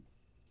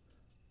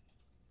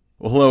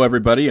Well, hello,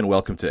 everybody, and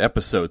welcome to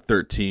episode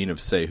 13 of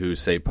Say Who,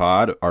 Say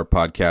Pod, our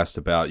podcast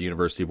about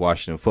University of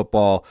Washington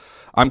football.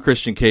 I'm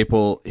Christian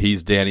Capel,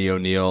 he's Danny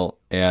O'Neill,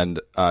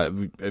 and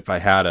if I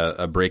had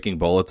a breaking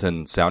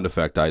bulletin sound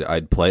effect,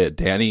 I'd play it.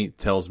 Danny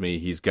tells me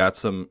he's got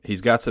some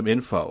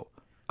info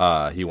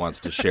he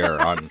wants to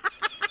share on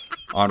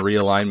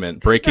realignment.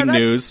 Breaking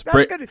news.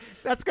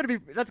 That's gonna be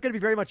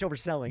very much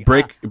overselling.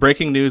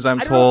 Breaking news. I'm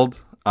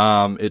told.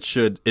 It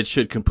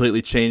should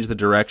completely change the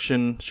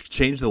direction,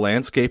 change the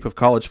landscape of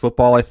college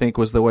football, I think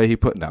was the way he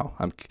put. No,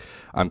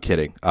 I'm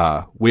kidding.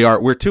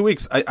 We're 2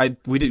 weeks.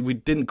 We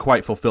didn't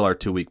quite fulfill our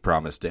 2 week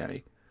promise,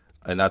 Danny,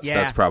 and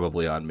that's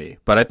probably on me.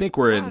 But I think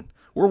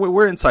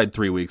we're inside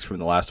 3 weeks from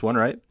the last one,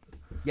 right?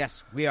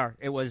 Yes, we are.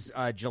 It was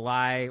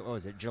July. What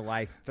was it?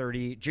 July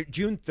 30,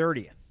 June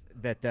 30th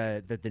that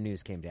the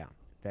news came down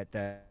that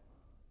the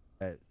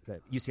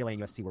UCLA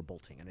and USC were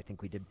bolting, and I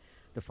think we did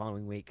the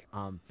following week.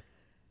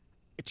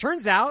 It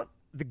turns out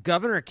the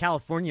governor of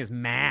California is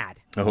mad.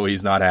 Oh,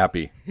 he's not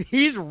happy.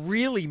 He's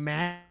really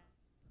mad.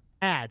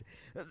 I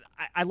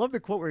love the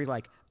quote where he's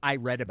like, I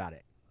read about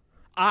it.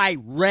 I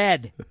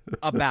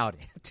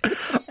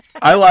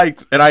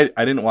liked, and I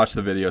didn't watch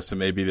the video, so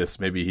maybe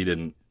he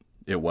didn't,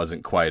 it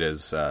wasn't quite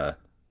as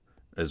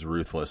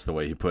ruthless the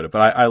way he put it.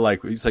 But I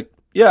like, he's like,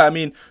 yeah, I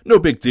mean, no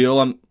big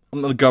deal. I'm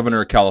the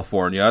governor of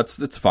California.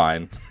 It's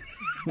fine.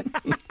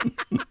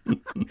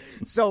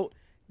 So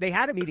they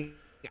had a meeting.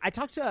 I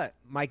talked to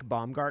Mike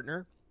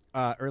Baumgartner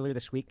earlier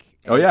this week.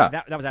 Oh, yeah.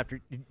 That was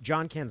after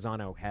John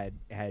Canzano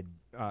had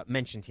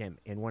mentioned him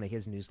in one of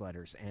his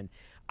newsletters. And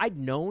I'd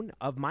known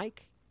of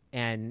Mike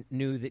and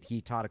knew that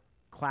he taught a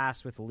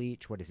class with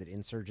Leach,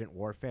 Insurgent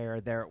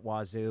Warfare there at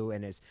Wazoo,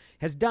 and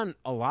has done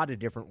a lot of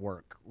different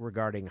work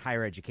regarding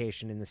higher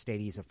education in the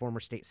state. He's a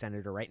former state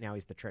senator. Right now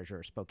he's the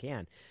treasurer of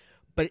Spokane.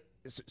 But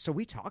so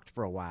we talked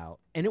for a while,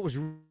 and it was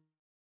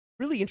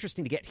really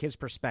interesting to get his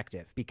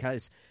perspective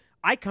because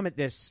I come at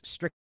this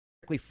strictly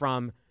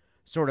from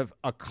sort of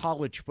a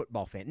college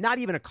football fan, not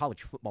even a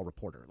college football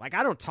reporter. Like,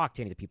 I don't talk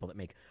to any of the people that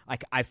make,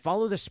 like, I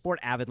follow the sport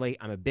avidly.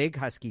 I'm a big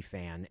Husky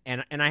fan,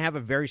 and I have a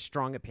very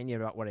strong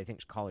opinion about what I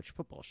think college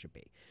football should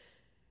be.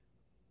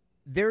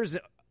 There's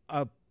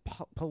a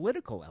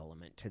political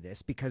element to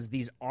this because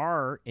these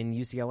are, in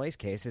UCLA's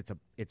case, it's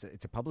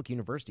a public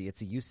university.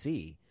 It's a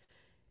UC.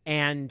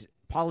 And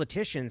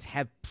politicians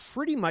have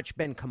pretty much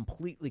been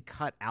completely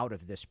cut out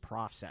of this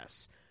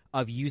process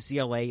of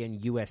UCLA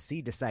and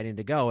USC deciding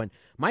to go. And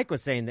Mike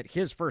was saying that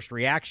his first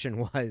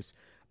reaction was,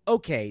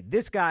 okay,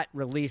 this got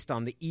released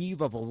on the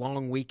eve of a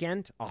long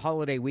weekend, a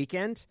holiday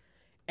weekend,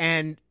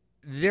 and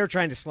they're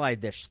trying to slide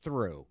this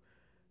through.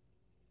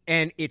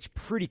 And it's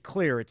pretty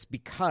clear it's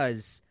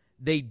because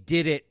they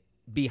did it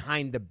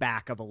behind the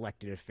back of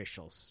elected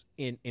officials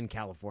in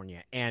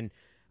California. And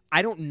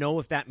I don't know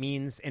if that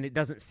means, and it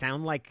doesn't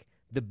sound like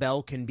the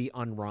bell can be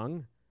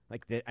unrung.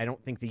 Like, I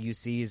don't think the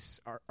UCs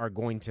are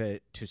going to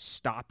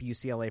stop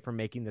UCLA from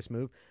making this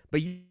move.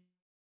 But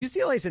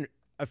UCLA is in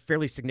a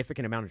fairly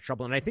significant amount of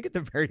trouble. And I think at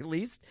the very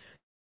least,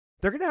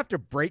 they're going to have to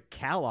break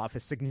Cal off a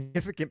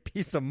significant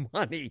piece of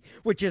money,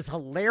 which is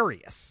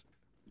hilarious.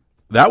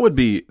 That would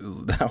be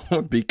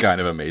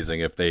kind of amazing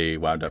if they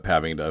wound up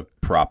having to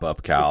prop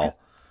up Cal.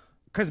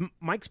 Because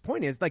Mike's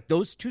point is, like,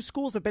 those two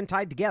schools have been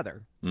tied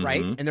together,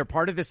 right? And they're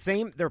part of the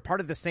same.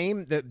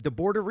 The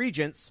Board of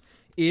Regents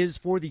is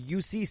for the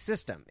UC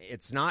system.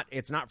 It's not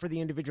for the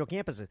individual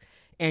campuses.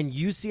 And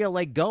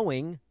UCLA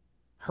going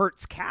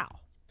hurts Cal.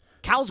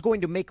 Cal's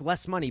going to make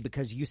less money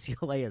because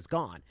UCLA is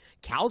gone.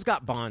 Cal's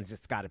got bonds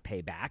it's got to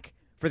pay back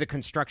for the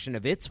construction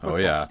of its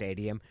football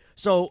stadium.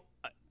 So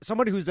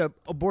someone who's a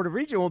Board of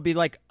Regents will be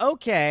like,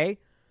 okay,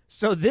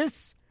 so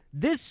this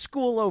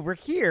school over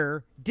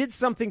here did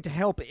something to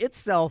help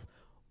itself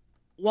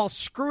while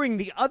screwing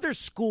the other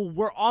school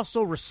we're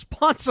also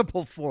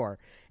responsible for.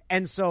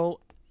 And so,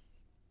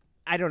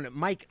 I don't know.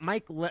 Mike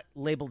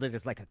labeled it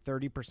as like a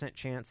 30%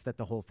 chance that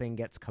the whole thing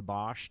gets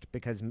kiboshed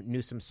because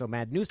Newsom's so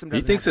mad. Newsom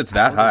doesn't. He thinks it's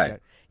that high.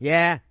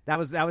 Yeah, that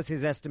was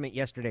his estimate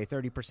yesterday.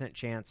 30%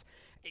 chance.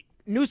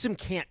 Newsom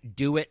can't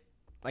do it,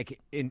 like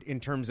in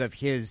terms of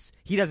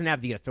he doesn't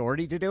have the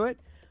authority to do it.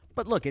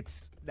 But look,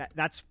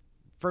 that's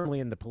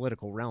firmly in the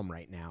political realm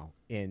right now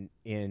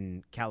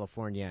in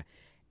California,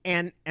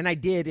 and I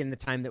did in the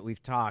time that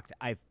we've talked.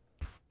 I've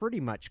pretty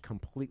much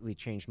completely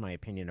changed my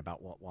opinion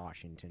about what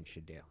Washington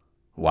should do.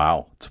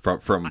 Wow. It's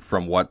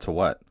from what to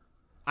what?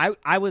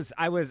 I was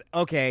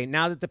okay.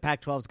 Now that the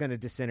Pac-12 is going to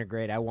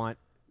disintegrate, I want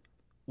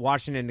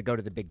Washington to go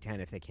to the Big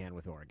Ten if they can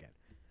with Oregon.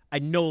 I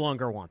no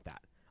longer want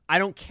that. I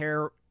don't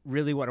care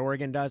really what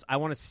Oregon does. I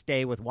want to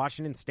stay with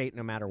Washington State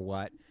no matter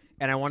what,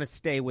 and I want to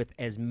stay with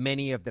as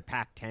many of the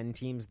Pac-10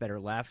 teams that are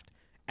left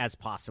as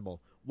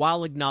possible,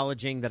 while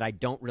acknowledging that I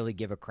don't really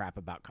give a crap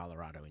about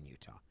Colorado and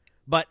Utah.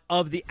 But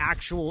of the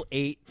actual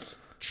 8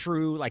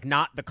 true, like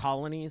not the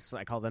colonies,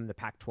 I call them the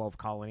Pac-12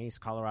 colonies,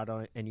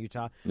 Colorado and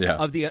Utah. Yeah.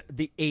 Of the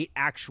 8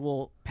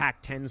 actual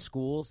Pac-10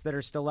 schools that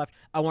are still left,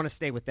 I want to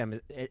stay with them,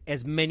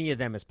 as many of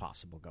them as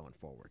possible going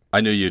forward.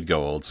 I knew you'd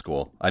go old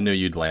school. I knew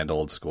you'd land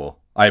old school.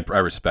 I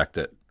respect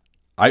it.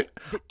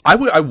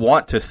 I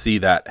want to see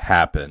that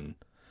happen.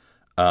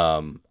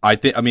 I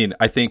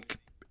think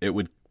it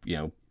would,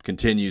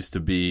 continues to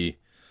be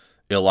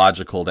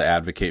illogical to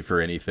advocate for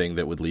anything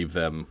that would leave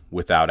them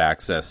without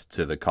access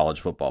to the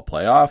college football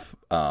playoff.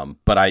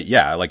 But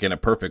like in a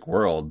perfect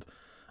world,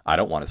 I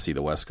don't want to see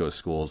the West Coast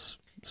schools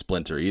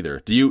splinter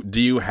either. Do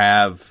you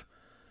have,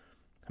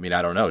 I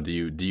don't know, do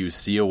you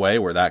see a way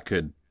where that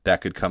could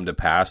come to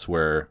pass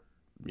where,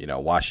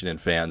 Washington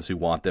fans who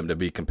want them to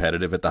be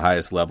competitive at the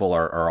highest level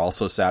are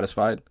also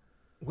satisfied?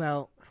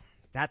 Well,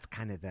 that's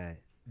kind of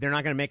they're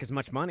not going to make as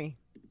much money.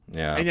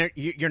 Yeah. And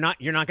you're not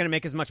going to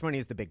make as much money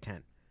as the Big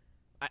Ten.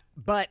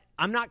 But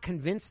I'm not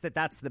convinced that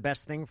that's the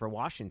best thing for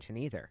Washington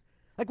either.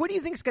 Like, what do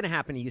you think is going to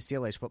happen to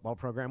UCLA's football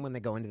program when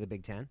they go into the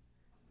Big Ten?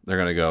 They're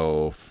going to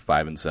go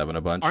 5-7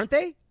 a bunch. Aren't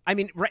they?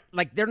 Right,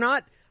 like they're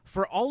not,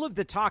 for all of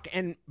the talk.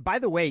 And by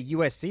the way,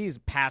 USC's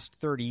past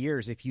 30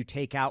 years, if you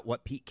take out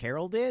what Pete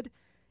Carroll did,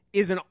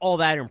 isn't all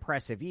that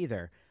impressive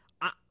either.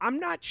 I'm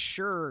not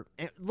sure.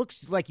 It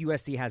looks like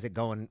USC has it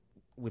going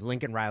with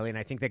Lincoln Riley, and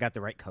I think they got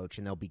the right coach,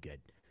 and they'll be good.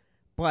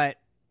 But,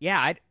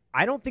 yeah,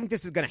 I don't think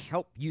this is going to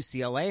help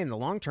UCLA in the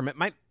long term. It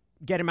might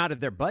get them out of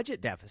their budget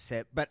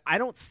deficit, but I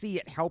don't see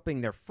it helping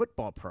their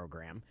football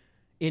program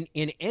in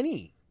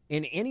any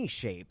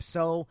shape.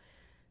 So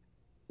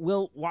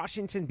will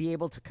Washington be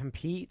able to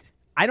compete?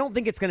 I don't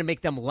think it's going to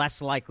make them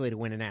less likely to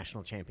win a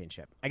national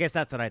championship. I guess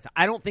that's what I'd say.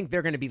 I don't think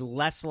they're going to be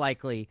less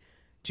likely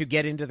to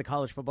get into the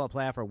college football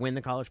playoff or win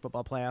the college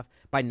football playoff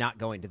by not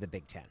going to the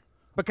Big Ten.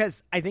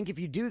 Because I think if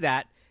you do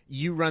that,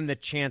 you run the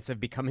chance of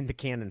becoming the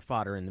cannon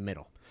fodder in the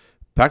middle.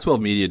 Pac-12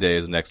 Media Day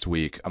is next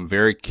week. I'm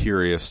very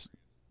curious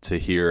to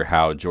hear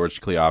how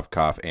George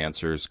Kliavkoff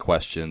answers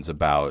questions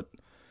about,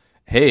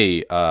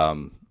 hey,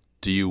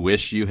 do you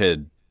wish you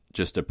had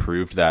just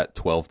approved that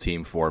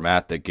 12-team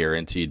format that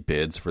guaranteed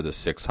bids for the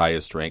 6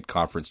 highest-ranked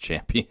conference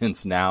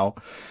champions now?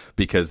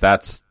 Because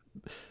that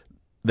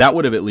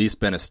would have at least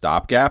been a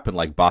stopgap and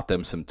like bought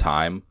them some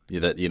time.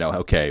 That,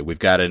 okay, we've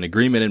got an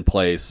agreement in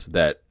place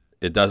that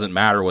it doesn't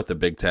matter what the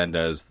Big Ten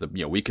does.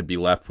 We could be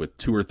left with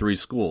 2 or 3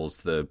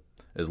 schools.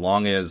 As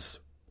long as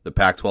the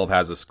Pac-12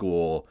 has a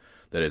school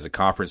that is a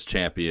conference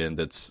champion,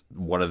 that's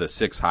one of the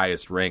 6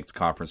 highest-ranked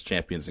conference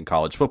champions in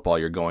college football,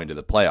 you're going to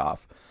the playoff.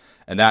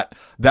 And that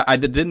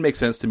didn't make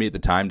sense to me at the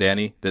time,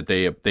 Danny, that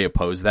they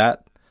opposed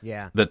that.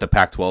 Yeah. That the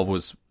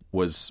Pac-12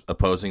 was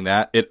opposing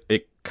that.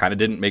 It kind of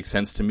didn't make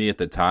sense to me at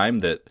the time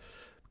that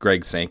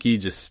Greg Sankey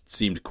just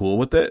seemed cool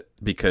with it,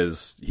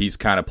 because he's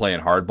kind of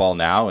playing hardball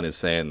now and is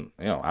saying,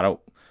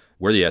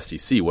 we're the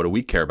SEC. What do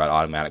we care about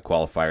automatic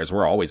qualifiers?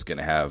 We're always going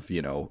to have,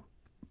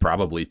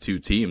 probably 2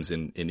 teams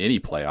in any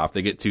playoff.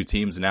 They get 2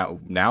 teams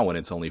now when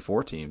it's only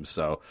 4 teams.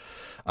 So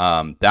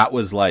that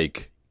was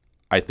like,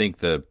 I think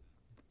the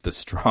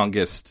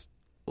strongest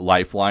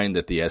lifeline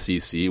that the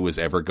SEC was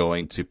ever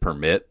going to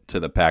permit to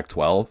the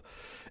Pac-12.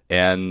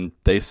 And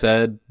they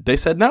said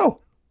no.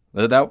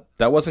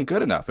 That wasn't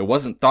good enough. It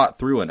wasn't thought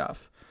through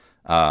enough.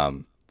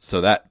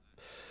 So that,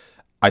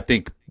 I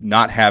think,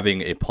 not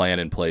having a plan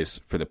in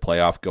place for the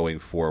playoff going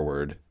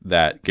forward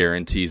that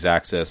guarantees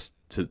access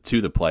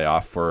to the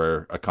playoff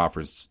for a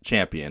conference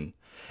champion.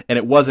 And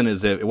it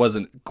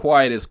wasn't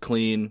quite as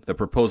clean. The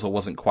proposal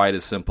wasn't quite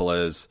as simple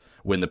as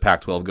when the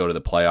Pac-12 go to the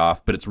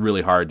playoff, but it's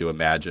really hard to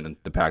imagine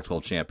the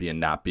Pac-12 champion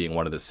not being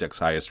one of the 6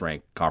 highest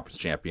ranked conference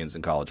champions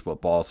in college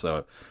football.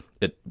 So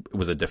it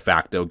was a de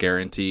facto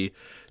guarantee.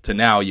 To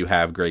now you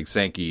have Greg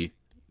Sankey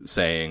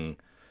saying,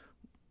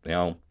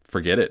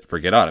 forget it.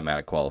 Forget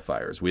automatic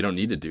qualifiers. We don't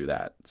need to do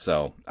that.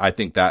 So I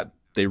think that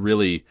they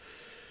really,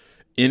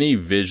 any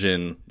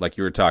vision like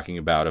you were talking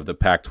about of the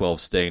Pac-12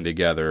 staying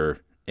together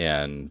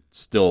and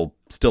still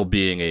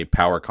being a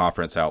power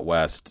conference out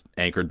west,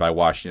 anchored by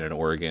Washington and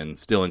Oregon,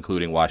 still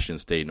including Washington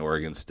State and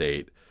Oregon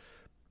State,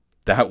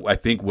 that I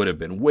think would have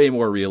been way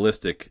more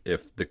realistic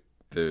if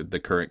the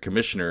current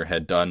commissioner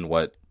had done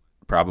what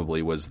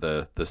probably was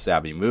the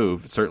savvy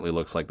move. It certainly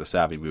looks like the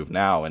savvy move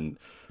now, and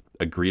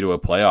agree to a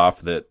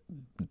playoff that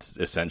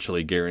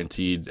essentially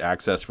guaranteed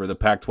access for the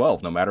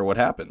Pac-12 no matter what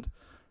happened.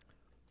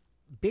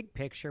 Big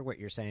picture, what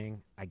you're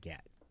saying, I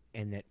get.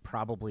 And that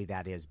probably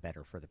that is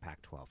better for the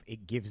Pac-12.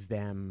 It gives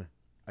them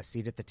a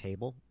seat at the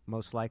table,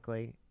 most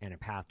likely, and a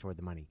path toward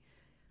the money.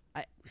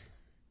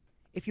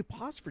 If you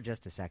pause for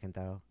just a second,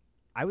 though,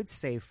 I would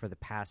say for the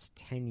past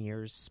 10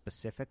 years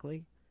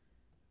specifically,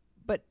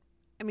 but,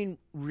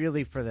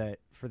 really for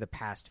the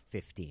past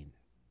 15,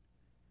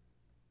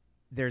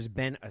 there's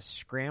been a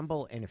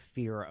scramble and a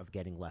fear of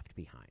getting left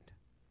behind.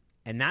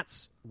 And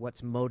that's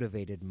what's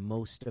motivated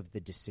most of the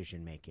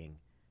decision-making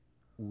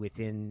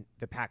within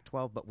the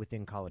Pac-12, but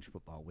within college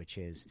football, which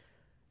is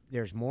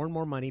there's more and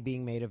more money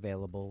being made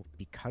available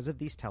because of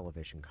these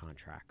television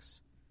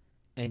contracts,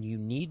 and you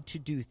need to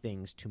do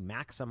things to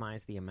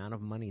maximize the amount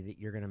of money that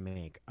you're going to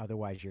make.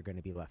 Otherwise, you're going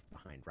to be left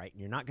behind, right?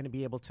 And you're not going to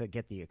be able to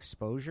get the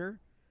exposure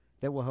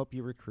that will help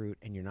you recruit,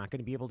 and you're not going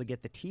to be able to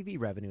get the TV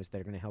revenues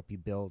that are going to help you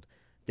build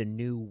the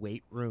new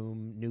weight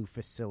room, new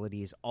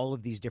facilities, all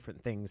of these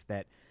different things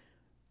that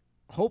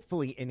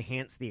hopefully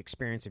enhance the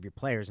experience of your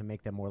players and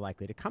make them more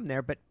likely to come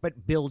there, but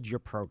build your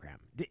program.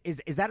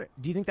 Is that?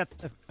 Do you think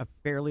that's a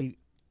fairly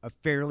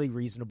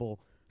reasonable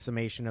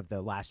summation of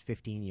the last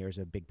 15 years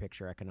of big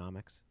picture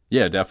economics?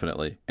 Yeah,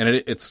 definitely. And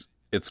it's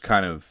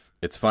kind of,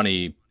 it's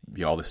funny,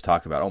 all this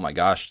talk about, oh my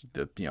gosh,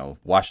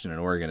 Washington and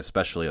Oregon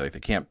especially, like they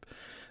can't,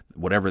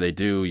 whatever they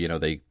do,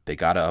 they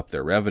got to up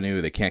their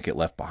revenue. They can't get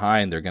left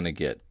behind. They're going to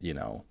get,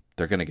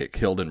 they're going to get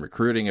killed in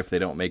recruiting if they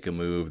don't make a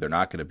move. They're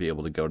not going to be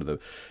able to go to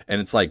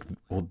and it's like,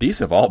 well, these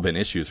have all been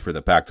issues for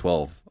the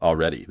Pac-12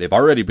 already. They've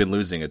already been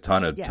losing a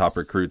ton of top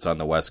recruits on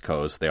the West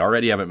Coast. They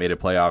already haven't made a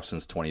playoff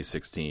since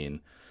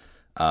 2016.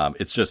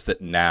 It's just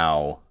that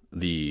now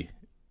the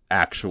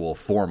actual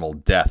formal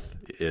death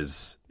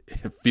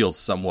feels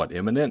somewhat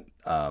imminent.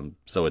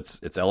 So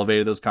it's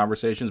elevated those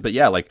conversations. But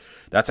yeah, like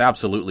that's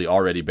absolutely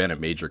already been a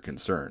major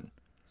concern.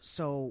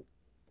 So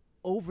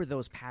over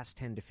those past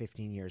 10 to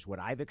 15 years, what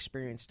I've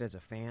experienced as a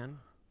fan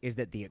is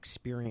that the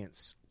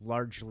experience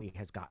largely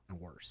has gotten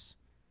worse.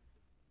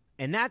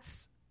 And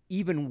that's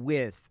even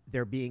with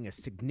there being a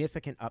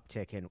significant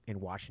uptick in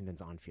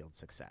Washington's on-field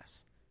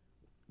success.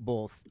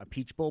 Both a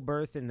Peach Bowl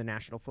berth in the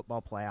National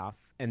Football Playoff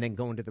and then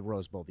going to the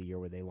Rose Bowl the year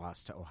where they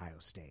lost to Ohio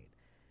State.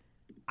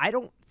 I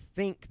don't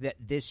think that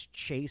this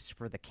chase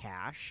for the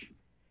cash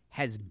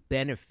has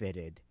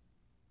benefited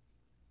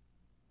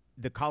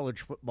the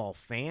college football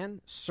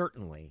fan,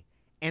 certainly.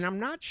 And I'm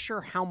not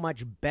sure how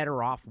much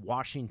better off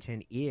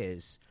Washington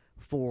is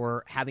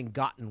for having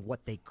gotten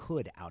what they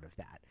could out of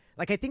that.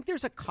 Like, I think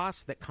there's a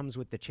cost that comes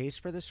with the chase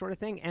for this sort of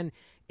thing. And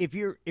if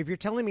you're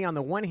telling me on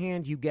the one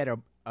hand you get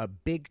a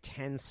Big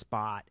Ten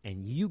spot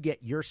and you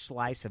get your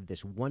slice of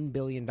this $1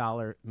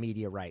 billion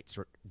media rights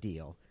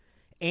deal,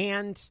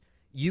 and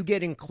you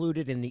get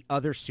included in the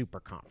other super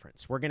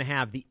conference. We're going to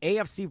have the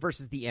AFC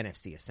versus the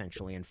NFC,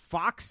 essentially. And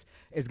Fox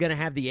is going to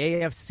have the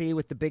AFC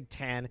with the Big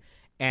Ten,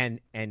 and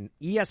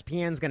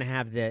ESPN is going to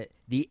have the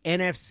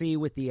NFC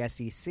with the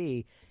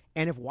SEC.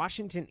 And if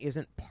Washington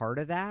isn't part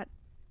of that,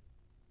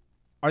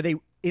 are they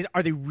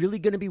really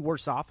going to be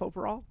worse off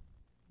overall?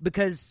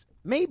 Because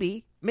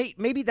maybe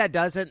that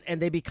doesn't, and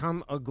they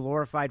become a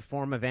glorified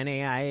form of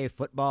NAIA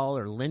football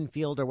or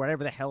Linfield or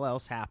whatever the hell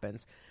else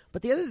happens.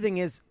 But the other thing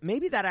is,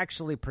 maybe that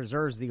actually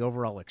preserves the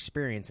overall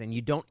experience, and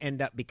you don't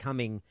end up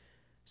becoming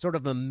sort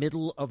of a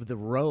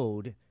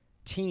middle-of-the-road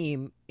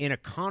team in a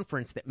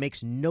conference that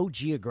makes no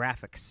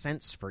geographic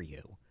sense for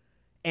you.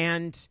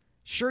 And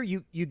sure,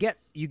 you get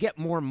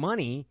more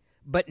money,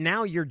 but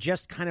now you're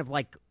just kind of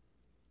like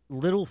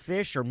little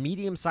fish or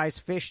medium-sized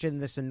fish in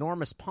this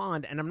enormous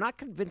pond, and I'm not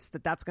convinced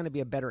that that's going to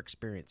be a better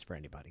experience for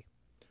anybody.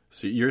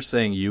 So you're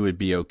saying you would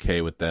be okay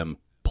with them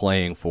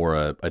playing for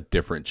a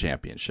different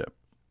championship?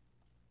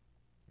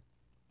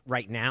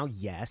 Right now,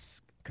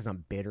 yes, because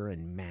I'm bitter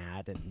and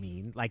mad and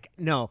mean. Like,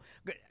 no,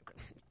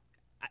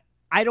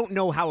 I don't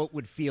know how it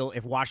would feel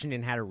if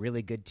Washington had a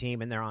really good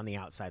team and they're on the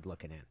outside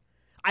looking in.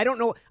 I don't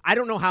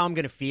know how I'm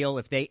going to feel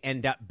if they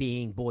end up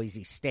being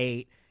Boise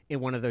State in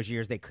one of those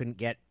years they couldn't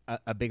get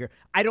a bigger.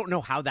 I don't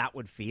know how that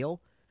would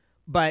feel,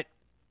 but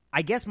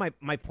I guess my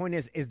point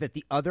is that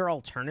the other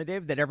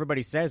alternative that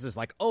everybody says is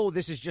like, oh,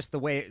 this is just the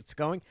way it's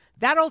going.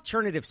 That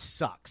alternative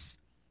sucks.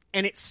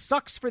 And it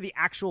sucks for the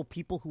actual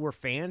people who are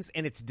fans,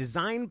 and it's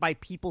designed by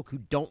people who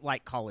don't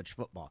like college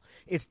football.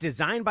 It's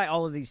designed by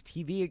all of these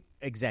TV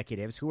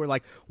executives who are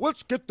like,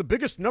 let's get the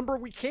biggest number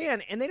we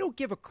can, and they don't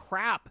give a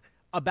crap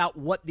about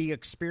what the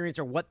experience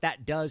or what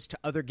that does to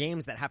other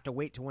games that have to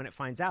wait to when it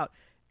finds out.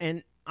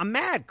 And I'm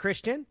mad,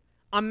 Christian.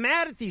 I'm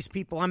mad at these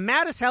people. I'm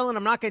mad as hell, and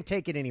I'm not going to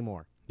take it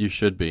anymore. You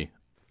should be.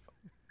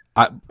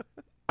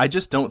 I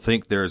just don't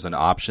think there's an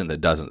option that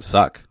doesn't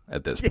suck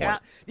at this point.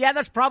 Yeah,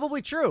 that's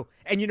probably true.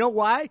 And you know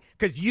why?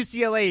 Because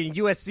UCLA and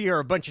USC are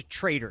a bunch of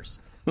traitors.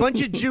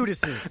 Bunch of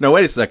Judases. No,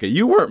 wait a second.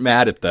 You weren't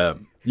mad at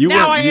them.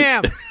 I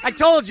am. I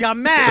told you,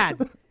 I'm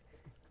mad.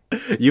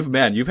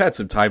 You've had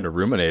some time to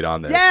ruminate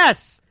on this.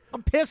 Yes.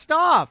 I'm pissed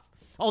off.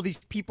 All these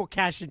people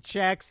cashing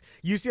checks.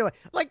 UCLA.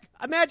 Like,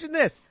 imagine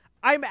this.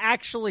 I'm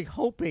actually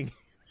hoping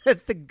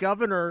that the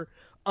governor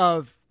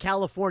of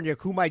California,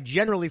 whom I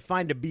generally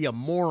find to be a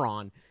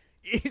moron,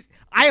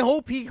 I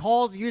hope he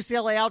hauls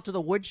UCLA out to the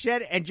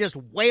woodshed and just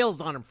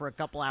wails on him for a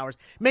couple hours,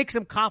 makes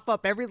them cough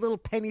up every little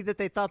penny that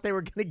they thought they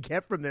were going to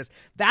get from this.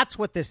 That's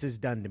what this has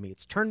done to me.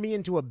 It's turned me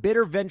into a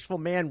bitter, vengeful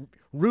man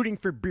rooting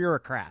for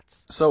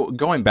bureaucrats. So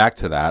going back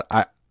to that,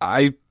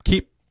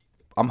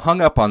 I'm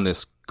hung up on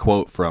this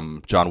quote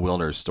from John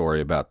Wilner's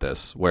story about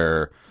this,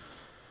 where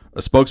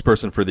a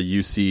spokesperson for the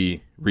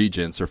UC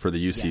Regents or for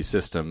the UC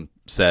system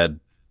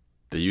said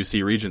the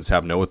UC Regents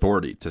have no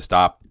authority to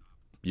stop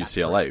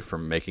UCLA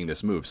from making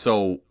this move.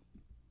 So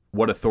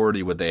what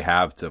authority would they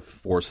have to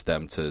force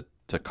them to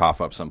cough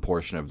up some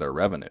portion of their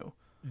revenue?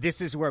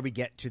 This is where we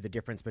get to the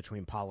difference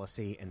between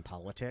policy and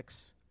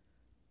politics.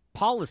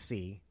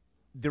 Policy,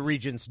 the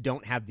Regents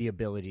don't have the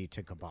ability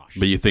to kibosh.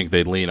 But you think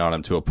they'd lean on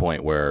them to a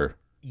point where...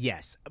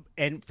 Yes.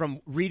 And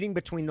from reading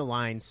between the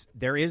lines,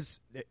 the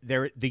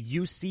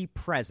UC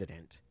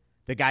president,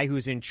 the guy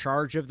who's in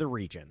charge of the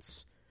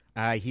Regents,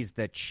 he's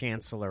the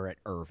chancellor at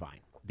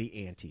Irvine.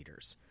 the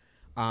Anteaters.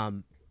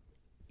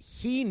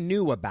 He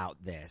knew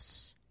about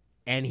this,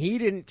 and he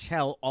didn't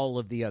tell all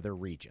of the other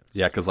regions.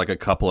 Yeah, because like a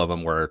couple of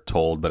them were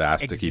told but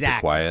asked to keep it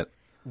quiet.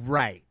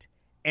 Right.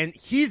 And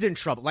he's in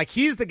trouble. Like,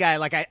 he's the guy,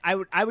 like,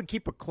 I would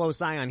keep a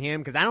close eye on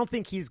him because I don't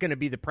think he's going to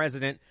be the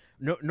president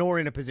nor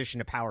in a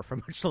position of power for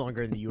much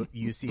longer in the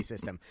UC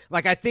system.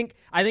 Like, I think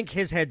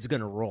his head's going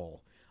to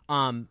roll.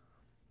 And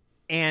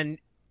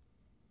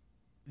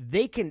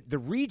the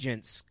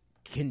regents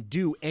can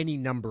do any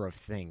number of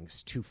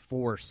things to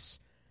force,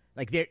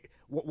 like,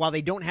 while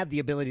they don't have the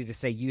ability to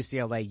say,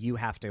 UCLA, you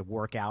have to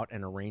work out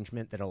an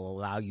arrangement that'll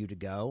allow you to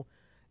go,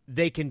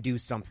 they can do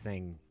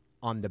something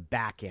on the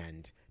back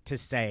end to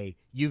say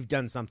you've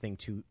done something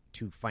to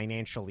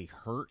financially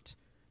hurt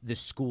the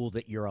school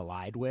that you're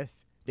allied with,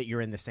 that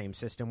you're in the same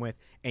system with,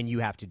 and you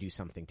have to do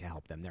something to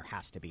help them. There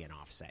has to be an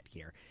offset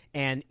here.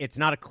 And it's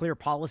not a clear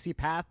policy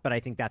path, but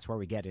I think that's where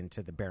we get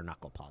into the bare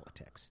knuckle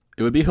politics.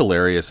 It would be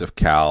hilarious if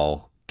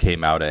Cal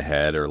came out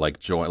ahead or like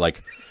joined,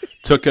 like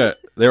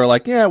they were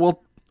like, yeah,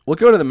 we'll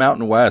go to the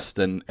Mountain West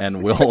and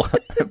we'll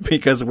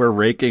because we're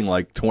raking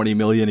like $20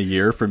 million a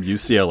year from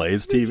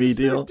UCLA's TV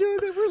deal.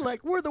 We're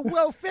like, we're the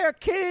welfare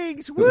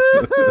kings.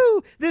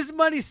 Woohoo! This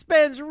money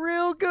spends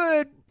real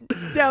good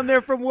down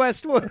there from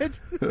Westwood.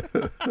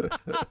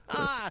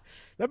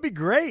 That'd be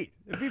great.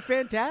 That'd be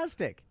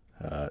fantastic.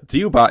 Do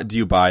you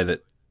buy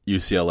that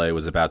UCLA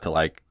was about to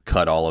like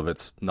cut all of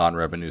its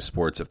non-revenue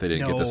sports if they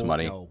didn't get this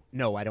money?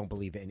 No, I don't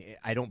believe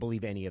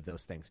any of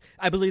those things.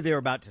 I believe they were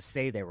about to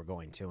say they were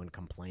going to and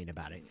complain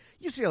about it.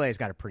 UCLA's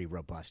got a pretty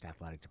robust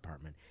athletic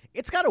department.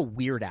 It's got a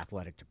weird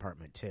athletic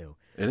department too.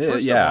 It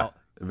is, yeah,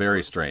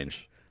 very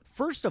strange.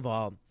 First of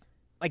all,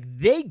 like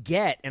they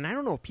get, and I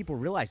don't know if people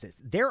realize this,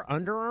 their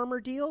Under Armour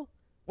deal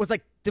was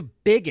like the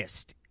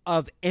biggest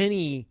of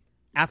any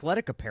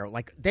athletic apparel.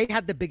 Like they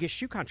had the biggest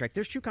shoe contract.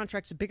 Their shoe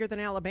contract's bigger than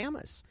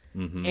Alabama's.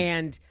 Mm-hmm.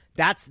 And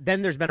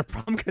then there's been a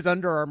problem because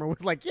Under Armour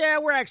was like, yeah,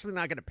 we're actually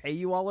not going to pay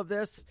you all of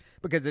this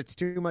because it's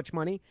too much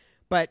money.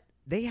 But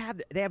they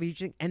have a huge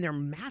thing, and they're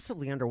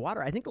massively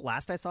underwater. I think the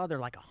last I saw, they're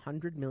like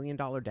 $100 million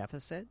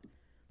deficit.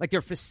 Like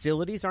their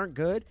facilities aren't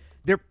good.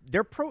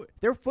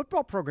 Their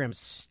football program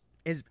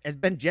has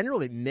been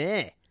generally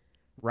meh,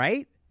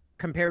 right?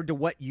 Compared to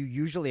what you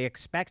usually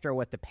expect or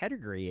what the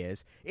pedigree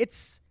is.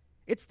 It's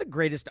the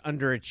greatest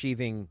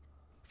underachieving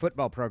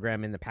football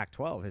program in the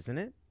Pac-12, isn't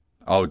it?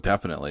 Oh,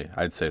 definitely.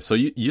 I'd say so.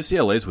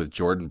 UCLA's with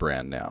Jordan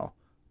Brand now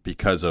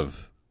because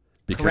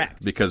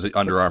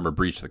Under Armour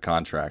breached the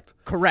contract.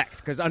 Correct,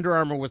 because Under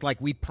Armour was like,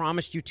 we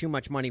promised you too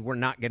much money. We're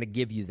not going to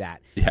give you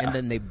that. Yeah. And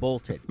then they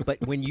bolted.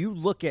 But when you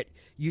look at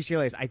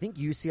UCLA's, I think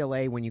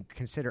UCLA, when you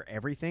consider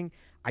everything,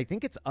 I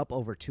think it's up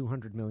over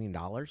 $200 million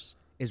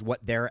is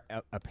what their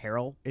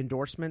apparel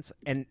endorsements.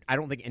 And I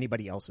don't think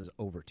anybody else is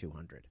over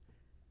 200.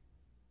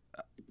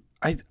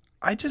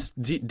 I just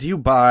do you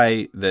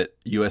buy that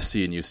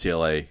USC and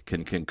UCLA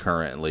can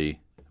concurrently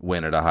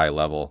win at a high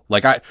level?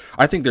 Like I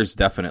think there's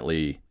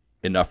definitely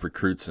enough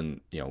recruits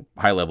and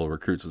high level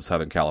recruits in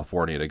Southern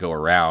California to go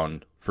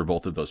around for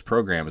both of those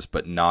programs,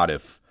 but not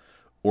if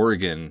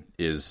Oregon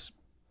is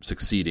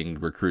succeeding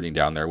recruiting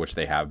down there, which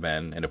they have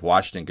been, and if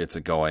Washington gets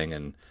it going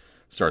and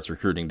starts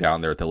recruiting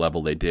down there at the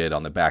level they did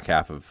on the back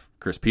half of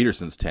Chris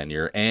Peterson's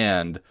tenure,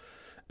 and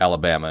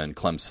Alabama and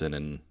Clemson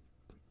and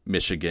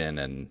Michigan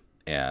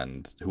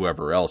and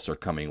whoever else are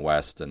coming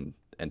west and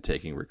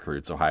taking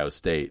recruits, Ohio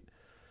State.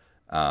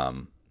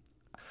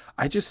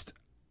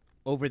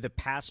 Over the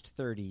past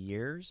 30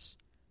 years,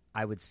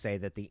 I would say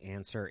that the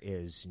answer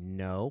is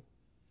no,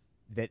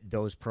 that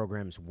those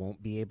programs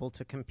won't be able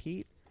to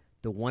compete.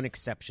 The one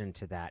exception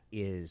to that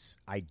is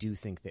I do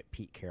think that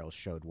Pete Carroll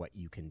showed what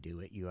you can do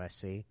at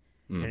USC.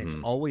 Mm-hmm. And it's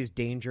always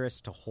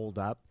dangerous to hold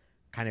up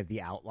kind of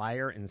the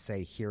outlier and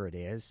say, here it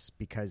is,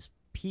 because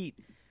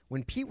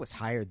when Pete was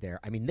hired there,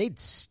 I mean, they'd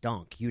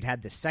stunk. You'd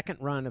had the second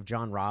run of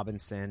John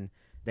Robinson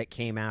that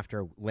came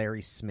after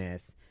Larry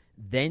Smith.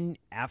 Then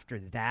after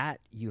that,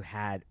 you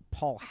had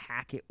Paul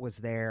Hackett was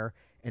there,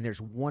 and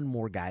there's one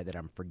more guy that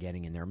I'm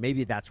forgetting in there.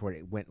 Maybe that's where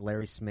it went: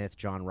 Larry Smith,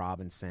 John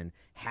Robinson,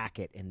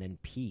 Hackett, and then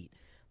Pete.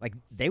 Like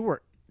they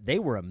were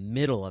a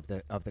middle of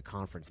the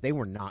conference. They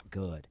were not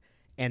good.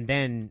 And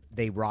then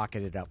they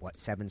rocketed up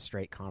 7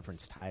 straight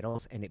conference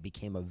titles, and it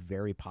became a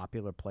very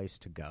popular place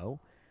to go.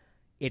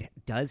 It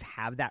does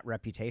have that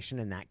reputation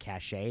and that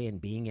cachet, and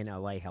being in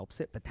LA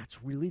helps it, but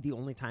that's really the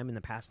only time in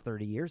the past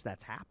 30 years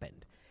that's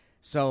happened.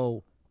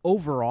 So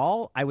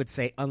overall, I would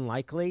say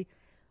unlikely.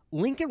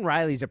 Lincoln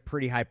Riley's a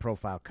pretty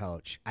high-profile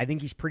coach. I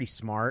think he's pretty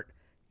smart.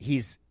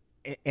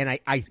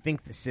 I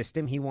think the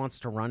system he wants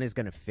to run is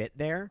going to fit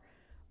there.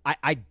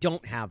 I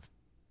don't have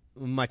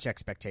much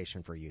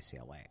expectation for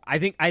UCLA. I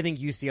think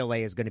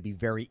UCLA is going to be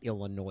very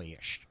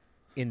Illinois-ish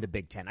in the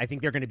Big Ten. I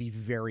think they're going to be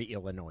very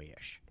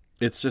Illinois-ish.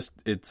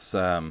 It's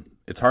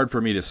hard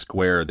for me to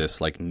square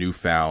this like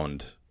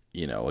newfound,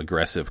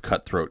 aggressive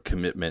cutthroat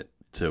commitment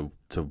to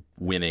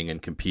winning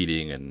and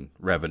competing and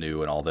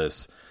revenue and all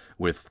this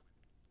with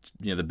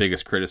the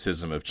biggest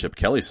criticism of Chip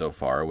Kelly so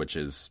far, which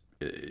is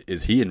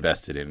he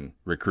invested in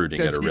recruiting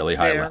at a really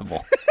high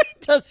level?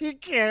 Does he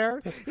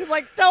care? He's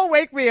like, don't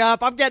wake me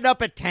up. I'm getting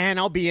up at 10.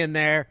 I'll be in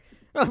there.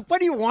 What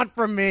do you want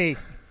from me?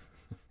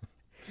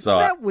 So,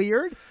 Isn't that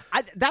weird?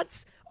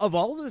 That's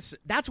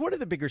one of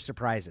the bigger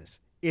surprises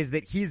is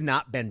that he's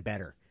not been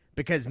better.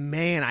 Because,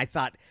 man, I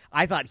thought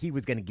he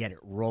was going to get it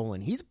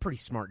rolling. He's a pretty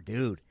smart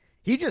dude.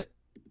 He just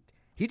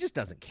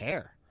doesn't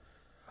care.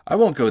 I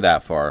won't go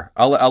that far.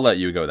 I'll let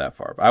you go that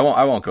far. I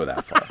won't go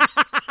that far.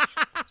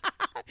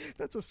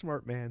 That's a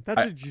smart man.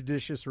 That's a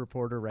judicious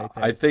reporter right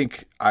there. I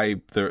think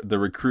the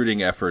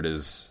recruiting effort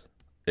is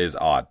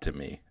odd to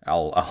me.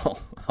 I'll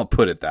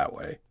put it that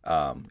way.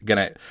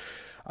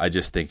 I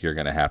just think you're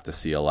gonna have to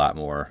see a lot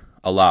more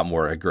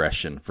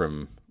aggression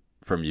from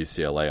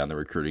UCLA on the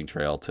recruiting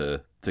trail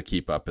to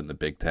keep up in the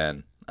Big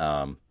Ten.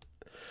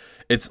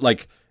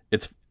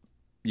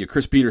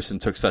 Chris Peterson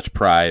took such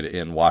pride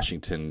in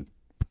Washington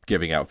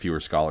giving out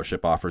fewer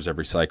scholarship offers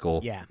every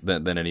cycle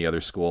than any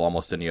other school,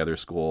 almost any other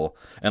school.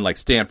 And like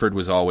Stanford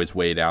was always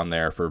way down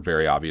there for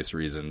very obvious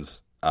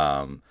reasons.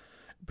 But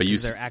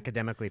their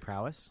academically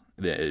prowess?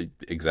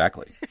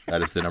 Exactly.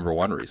 That is the number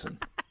one reason.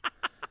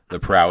 The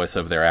prowess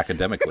of their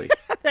academically.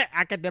 Their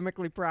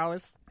academically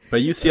prowess.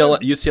 But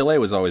UCLA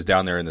was always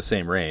down there in the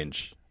same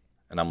range.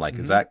 And I'm like,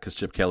 is that because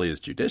Chip Kelly is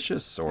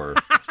judicious or...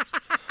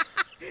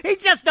 He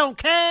just don't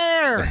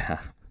care.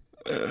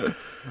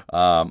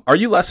 Are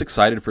you less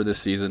excited for this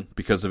season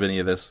because of any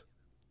of this?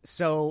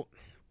 So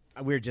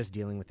we're just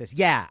dealing with this.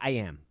 Yeah, I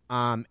am.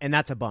 And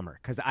that's a bummer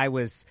because I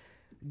was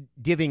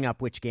divvying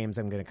up which games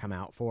I'm going to come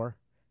out for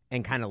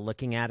and kind of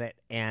looking at it.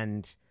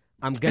 And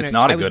it's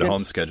not a good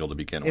home schedule to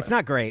begin with. It's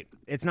not great.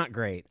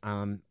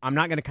 I'm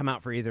not going to come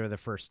out for either of the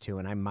first two,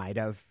 and I might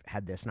have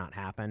had this not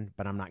happen,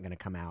 but I'm not going to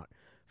come out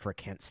for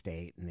Kent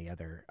State and the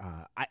other.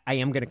 I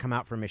am going to come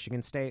out for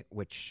Michigan State,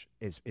 which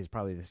is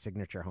probably the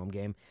signature home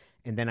game.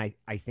 And then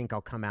I think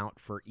I'll come out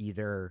for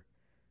either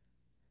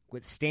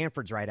with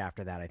Stanford's right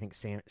after that. I think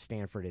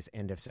Stanford is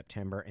end of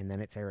September, and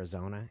then it's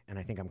Arizona, and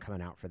I think I'm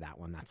coming out for that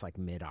one. That's like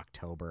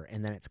mid-October,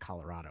 and then it's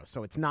Colorado.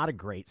 So it's not a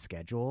great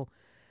schedule.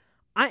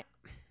 I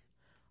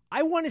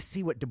want to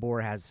see what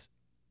DeBoer has.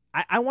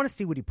 I want to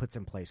see what he puts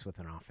in place with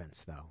an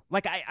offense, though.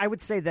 Like, I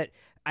would say that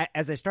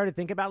as I started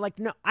thinking about, like,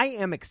 no, I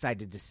am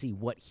excited to see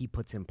what he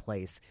puts in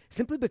place,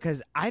 simply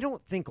because I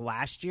don't think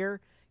last year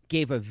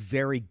gave a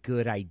very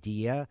good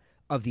idea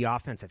of the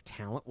offensive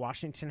talent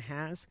Washington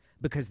has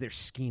because their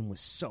scheme was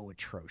so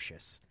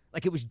atrocious.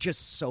 Like, it was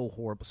just so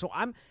horrible. So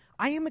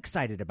I am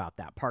excited about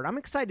that part. I'm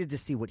excited to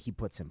see what he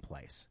puts in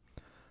place.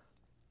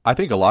 I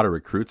think a lot of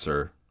recruits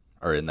are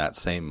in that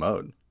same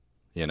mode.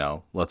 You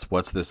know, what's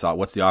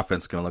the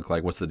offense going to look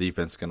like? What's the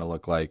defense going to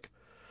look like?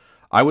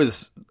 I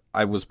was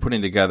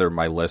putting together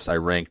my list. I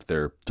ranked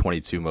their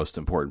 22 most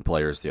important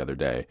players the other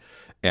day,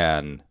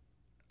 and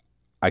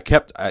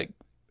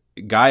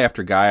guy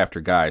after guy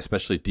after guy,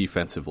 especially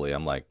defensively.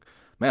 I'm like,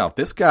 man, if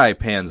this guy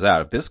pans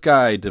out, if this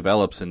guy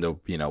develops into,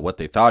 you know, what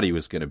they thought he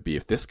was going to be,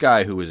 if this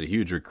guy who was a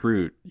huge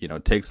recruit, you know,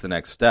 takes the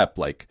next step,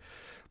 like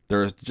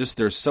there's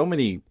so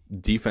many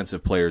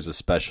defensive players,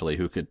 especially,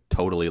 who could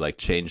totally like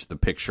change the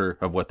picture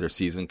of what their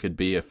season could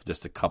be if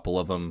just a couple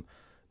of them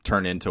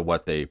turn into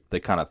what they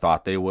kind of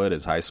thought they would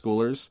as high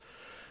schoolers.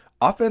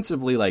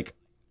 Offensively, like,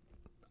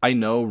 I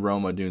know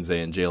Rome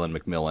Odunze and Jalen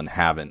McMillan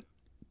haven't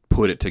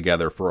put it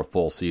together for a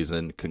full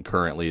season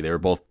concurrently. They were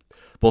both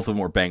of them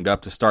were banged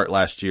up to start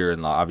last year,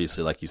 and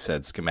obviously, like you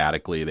said,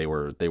 schematically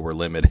they were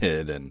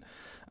limited, and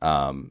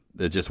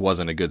it just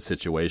wasn't a good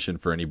situation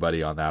for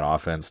anybody on that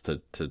offense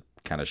to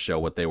kind of show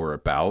what they were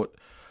about.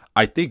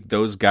 I think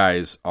those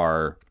guys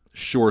are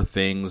sure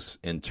things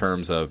in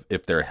terms of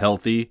if they're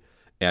healthy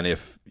and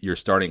if your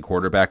starting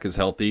quarterback is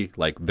healthy,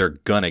 like, they're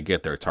going to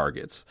get their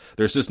targets.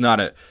 There's just not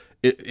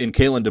in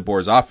Kalen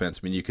DeBoer's offense.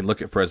 I mean, you can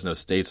look at Fresno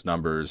State's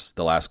numbers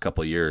the last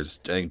couple of years.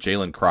 I think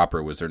Jalen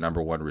Cropper was their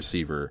number one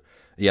receiver.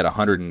 He had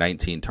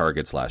 119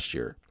 targets last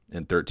year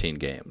in 13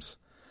 games.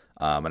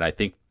 And I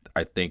think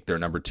their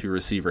number two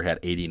receiver had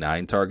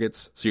 89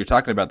 targets. So you're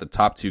talking about the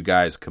top two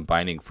guys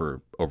combining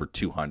for over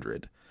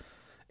 200.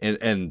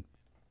 And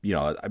you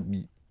know,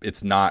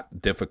 it's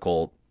not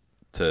difficult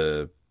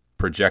to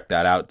project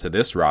that out to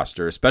this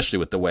roster, especially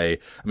with the way,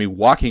 I mean,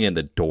 walking in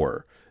the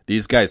door,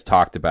 these guys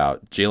talked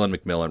about Jalen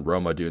McMillan,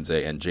 Rome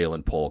Odunze, and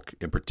Jalen Polk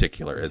in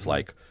particular as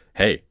like,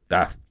 hey,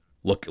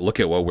 look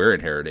at what we're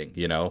inheriting.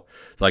 You know,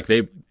 it's like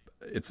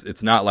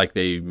it's not like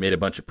they made a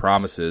bunch of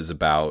promises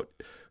about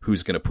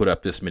who's going to put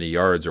up this many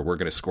yards or we're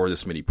going to score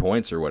this many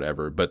points or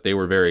whatever, but they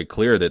were very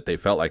clear that they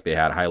felt like they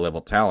had high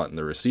level talent in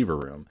the receiver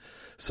room.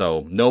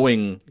 So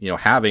knowing, you know,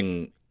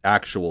 having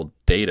actual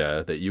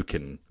data that you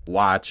can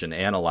watch and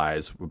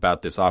analyze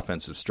about this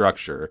offensive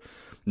structure,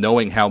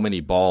 knowing how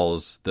many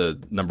balls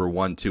the number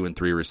 1, 2, and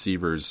 3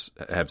 receivers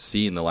have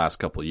seen the last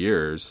couple of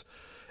years,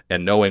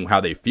 and knowing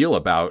how they feel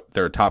about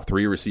their top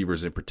 3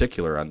 receivers in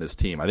particular on this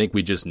team, I think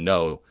we just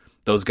know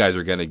those guys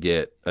are going to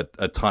get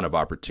a ton of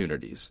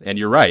opportunities. And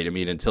you're right. I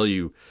mean, until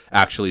you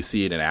actually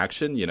see it in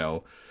action, you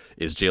know,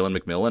 is Jalen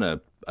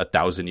McMillan a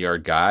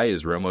 1,000-yard guy?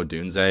 Is Rome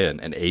Odunze an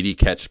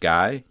 80-catch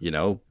guy? You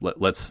know,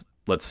 let's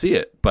let's see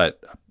it.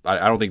 But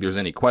I don't think there's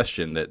any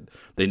question that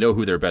they know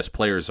who their best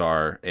players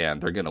are,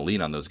 and they're going to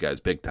lean on those guys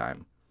big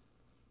time.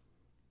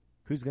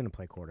 Who's going to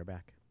play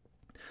quarterback?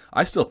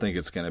 I still think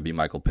it's going to be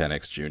Michael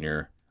Penix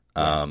Jr.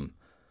 Yeah.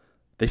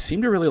 They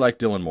seem to really like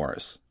Dylan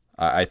Morris.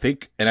 I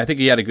think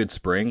he had a good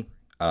spring.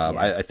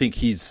 I think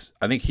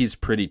he's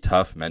pretty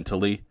tough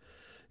mentally.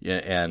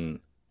 Yeah,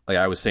 and like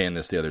I was saying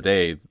this the other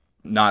day,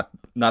 not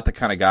the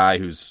kind of guy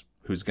who's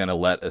going to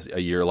let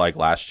a year like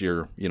last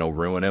year,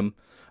 ruin him.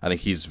 I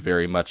think he's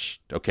very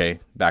much okay,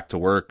 back to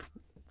work,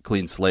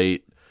 clean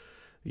slate.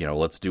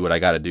 Let's do what I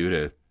got to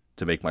do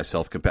to make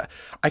myself competitive.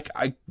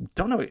 I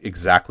don't know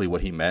exactly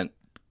what he meant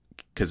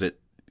because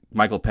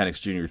Michael Penix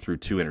Jr. threw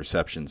 2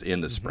 interceptions in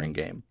the spring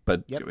game,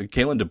 but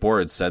Kalen DeBoer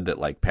had said that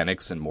like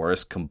Penix and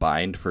Morris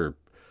combined for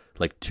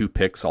like 2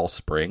 picks all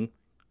spring,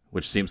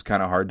 which seems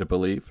kind of hard to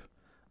believe.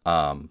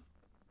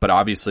 But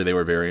obviously they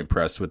were very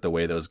impressed with the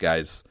way those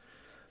guys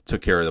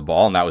took care of the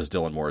ball, and that was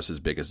Dylan Morris's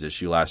biggest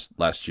issue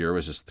last year,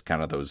 was just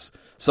kind of those,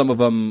 some of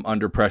them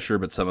under pressure,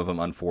 but some of them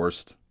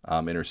unforced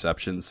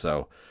interceptions.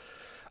 So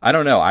I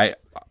don't know.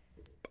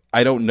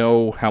 I don't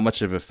know how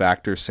much of a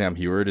factor Sam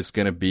Heward is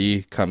going to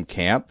be come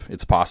camp.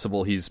 It's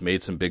possible he's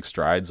made some big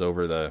strides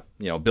over the,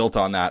 built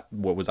on that,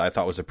 I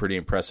thought was a pretty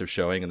impressive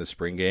showing in the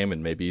spring game,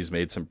 and maybe he's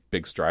made some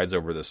big strides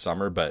over the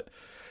summer, but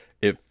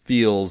it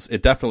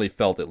definitely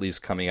felt, at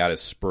least coming out of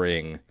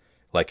spring,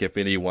 like if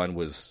it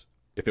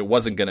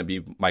wasn't going to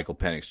be Michael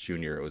Penix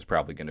Jr., it was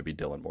probably going to be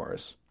Dylan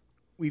Morris.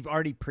 We've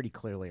already pretty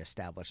clearly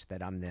established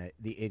that I'm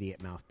the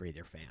idiot mouth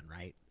breather fan,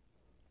 right?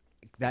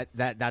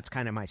 That's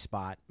kind of my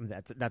spot.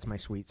 That's my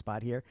sweet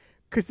spot here.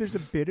 Because there's a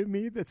bit of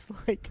me that's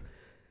like,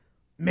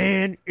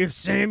 man, if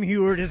Sam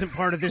Heward isn't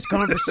part of this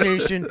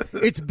conversation,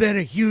 it's been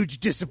a huge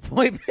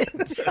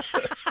disappointment.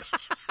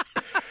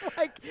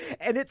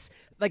 And it's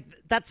like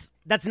that's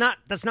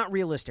not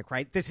realistic,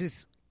 right? This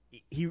is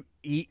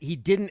he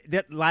didn't.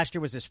 That last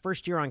year was his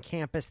first year on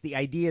campus. The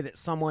idea that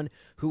someone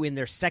who in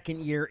their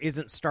second year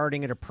isn't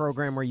starting at a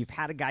program where you've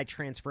had a guy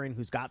transfer in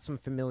who's got some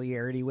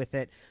familiarity with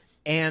it,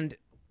 and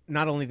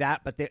not only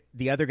that, but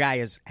the other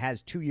guy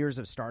has 2 years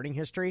of starting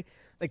history.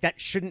 Like, that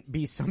shouldn't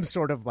be some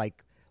sort of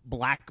like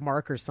black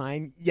mark or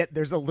sign. Yet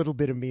there's a little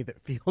bit of me that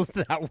feels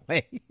that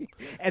way,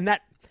 and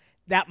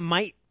that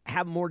might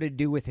have more to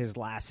do with his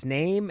last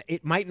name.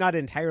 It might not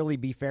entirely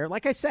be fair.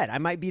 Like I said, I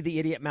might be the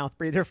idiot mouth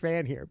breather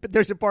fan here, but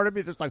there's a part of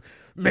me that's like,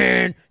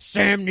 man,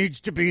 Sam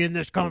needs to be in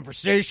this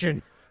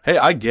conversation. Hey,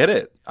 I get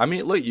it. I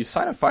mean, look, you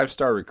sign a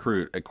 5-star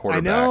recruit at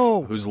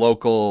quarterback who's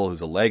local,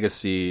 who's a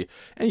legacy.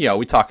 And,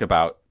 we talk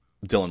about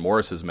Dylan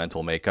Morris's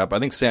mental makeup. I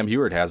think Sam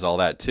Heward has all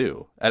that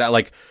too. And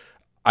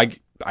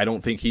I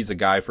don't think he's a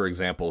guy, for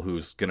example,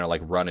 who's going to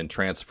like run and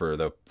transfer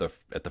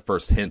at the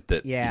first hint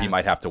that he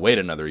might have to wait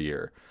another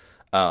year.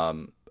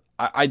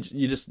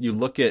 You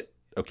look at,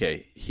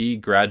 okay, he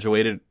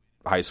graduated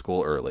high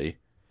school early.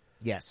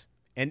 Yes.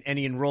 And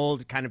he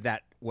enrolled kind of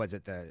that, was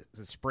it the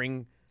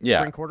spring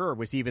quarter, or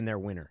was he even their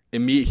winner?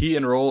 He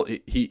enrolled,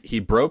 he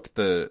broke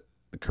the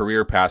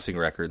career passing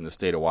record in the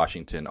state of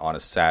Washington on a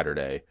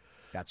Saturday.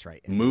 That's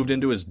right. Moved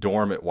into his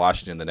dorm at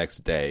Washington the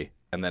next day,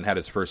 and then had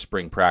his first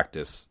spring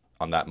practice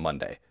on that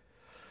Monday.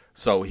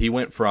 So he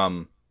went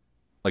from,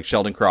 like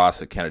Sheldon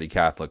Cross at Kennedy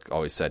Catholic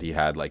always said, he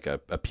had like a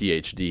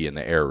PhD in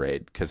the air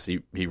raid, because he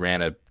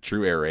ran a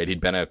true air raid.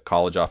 He'd been a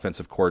college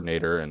offensive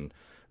coordinator and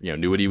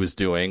knew what he was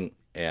doing,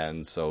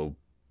 and so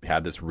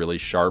had this really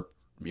sharp,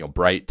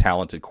 bright,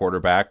 talented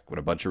quarterback with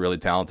a bunch of really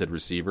talented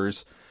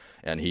receivers,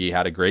 and he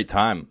had a great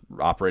time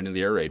operating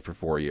the air raid for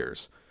 4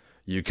 years.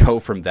 You go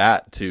from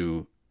that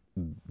to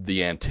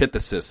the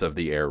antithesis of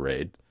the air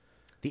raid,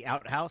 the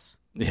outhouse.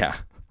 Yeah.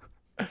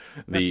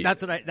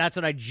 That's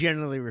what I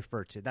generally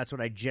refer to. That's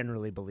what I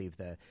generally believe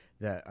the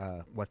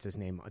what's his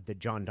name, the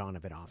John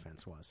Donovan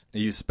offense was.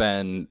 You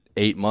spend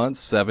 8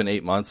 months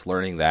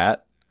learning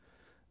that,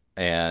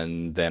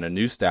 and then a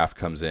new staff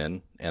comes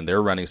in and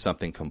they're running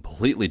something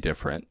completely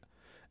different,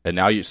 and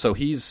now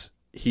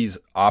he's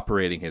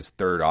operating his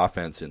third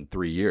offense in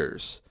 3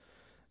 years,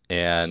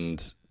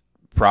 and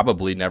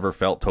probably never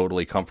felt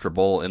totally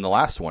comfortable in the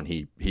last one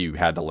he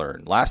had to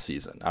learn last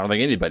season. I don't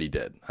think anybody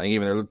did. I think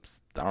even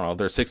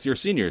their 6-year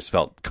seniors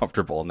felt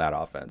comfortable in that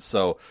offense.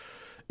 So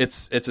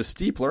it's a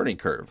steep learning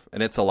curve,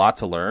 and it's a lot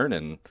to learn.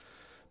 And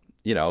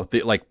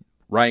like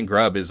Ryan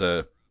Grubb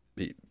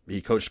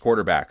he coached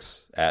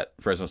quarterbacks at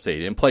Fresno State.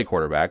 He didn't play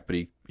quarterback, but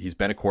he's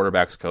been a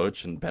quarterbacks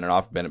coach and been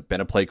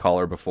a play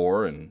caller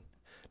before, and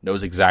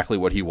knows exactly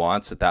what he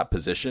wants at that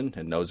position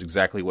and knows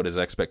exactly what his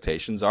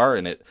expectations are.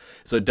 And it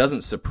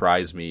doesn't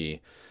surprise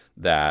me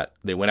that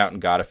they went out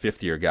and got a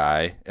 5th-year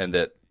guy, and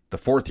that the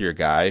 4th-year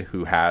guy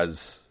who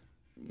has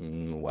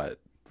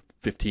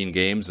 15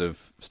 games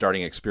of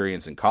starting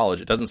experience in college,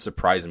 it doesn't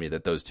surprise me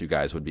that those two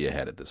guys would be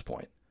ahead at this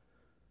point.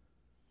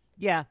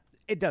 Yeah,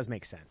 it does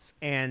make sense.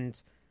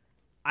 And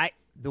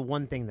the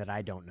one thing that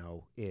I don't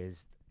know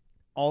is,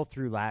 all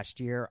through last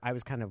year, I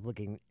was kind of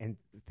looking and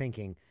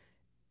thinking,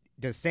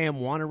 does Sam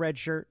want a red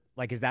shirt?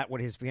 Like, is that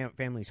what his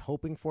family's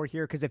hoping for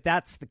here? Because if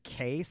that's the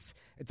case,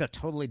 it's a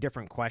totally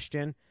different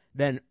question.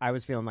 Then I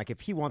was feeling like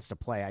if he wants to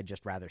play, I'd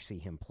just rather see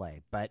him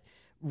play. But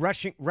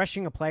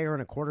rushing a player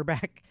and a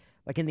quarterback,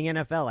 like in the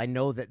NFL, I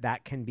know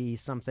that can be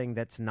something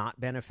that's not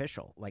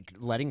beneficial. Like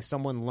letting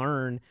someone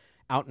learn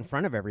out in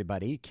front of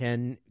everybody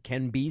can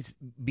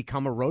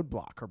become a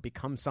roadblock or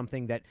become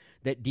something that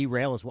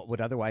derails what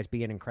would otherwise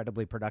be an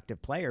incredibly productive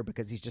player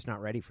because he's just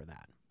not ready for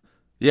that.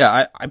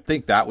 Yeah, I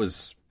think that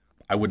was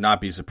 – I would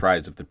not be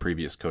surprised if the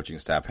previous coaching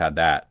staff had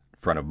that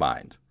front of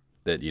mind.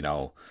 That, you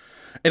know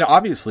 – and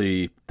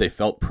obviously they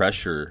felt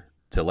pressure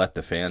to let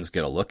the fans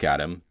get a look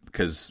at him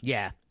because –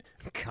 yeah.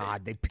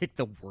 God, they picked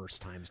the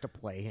worst times to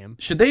play him.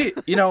 Should they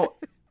 – you know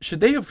 – Should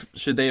they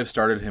have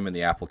started him in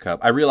the Apple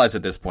Cup? I realize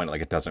at this point,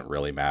 like, it doesn't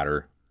really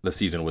matter. The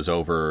season was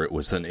over. It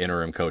was an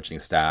interim coaching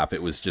staff.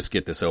 It was just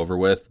get this over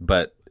with.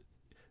 But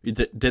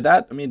did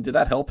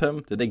that help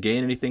him? Did they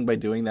gain anything by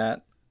doing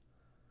that?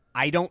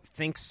 I don't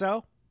think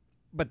so.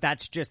 But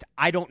that's just,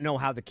 I don't know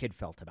how the kid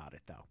felt about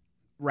it though.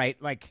 Right?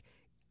 Like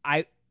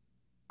I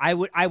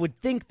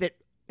would think that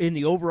in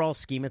the overall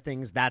scheme of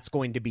things, that's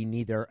going to be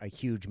neither a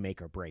huge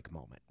make or break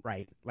moment,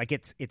 right? Like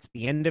it's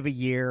the end of a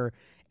year.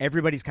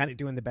 Everybody's kind of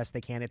doing the best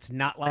they can. It's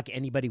not like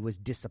anybody was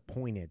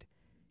disappointed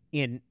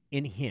in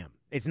him.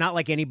 It's not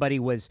like anybody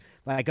was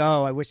like,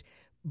 oh, I wish.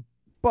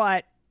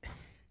 But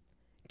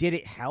did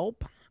it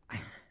help?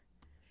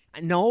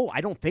 No,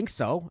 I don't think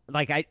so.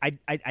 Like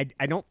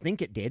I don't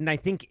think it did. And I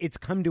think it's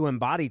come to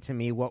embody to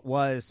me what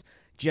was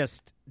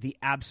just the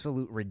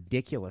absolute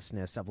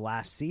ridiculousness of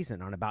last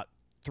season on about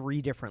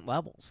 3 different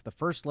levels. The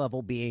first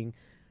level being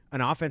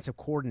an offensive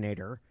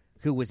coordinator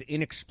who was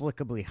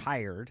inexplicably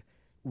hired,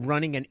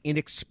 running an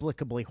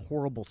inexplicably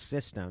horrible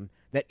system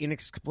that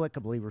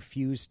inexplicably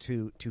refused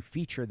to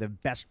feature the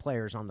best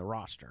players on the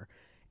roster.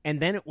 And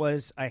then it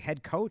was a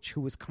head coach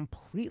who was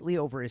completely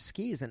over his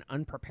skis and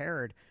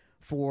unprepared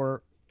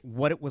for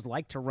what it was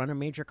like to run a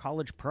major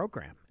college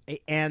program.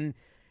 And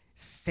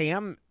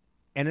Sam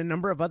and a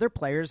number of other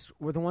players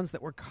were the ones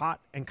that were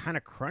caught and kind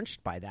of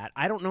crunched by that.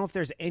 I don't know if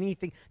there's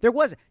anything. There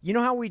was, you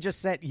know how we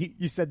just said,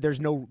 you said there's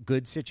no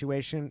good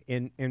situation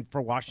in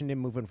for Washington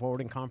moving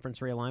forward in conference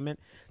realignment.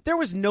 There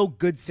was no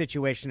good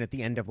situation at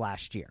the end of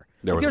last year.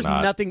 There's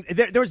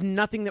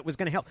nothing that was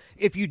going to help.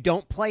 If you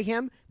don't play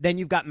him, then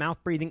you've got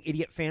mouth-breathing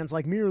idiot fans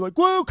like me who are like,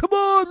 whoa, come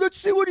on, let's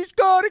see what he's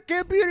got. It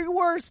can't be any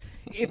worse.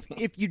 If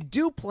you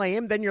do play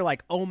him, then you're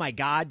like, oh my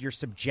God, you're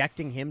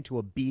subjecting him to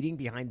a beating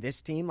behind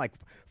this team. Like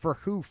for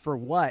who, for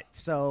what?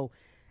 So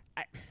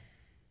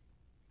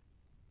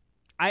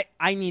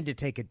I need to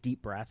take a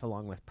deep breath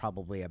along with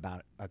probably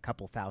about a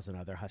couple thousand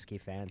other Husky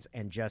fans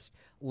and just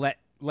let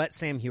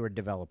Sam Heward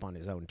develop on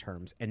his own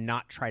terms and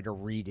not try to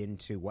read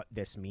into what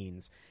this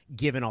means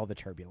given all the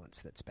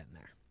turbulence that's been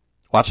there.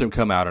 Watch him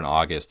come out in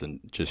August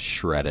and just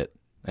shred it.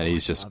 And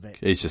he's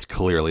just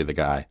clearly the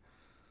guy.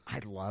 I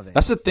love it.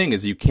 That's the thing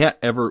is you can't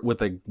ever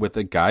with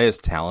a guy as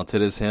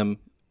talented as him,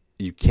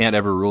 you can't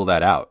ever rule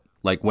that out.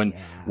 Like when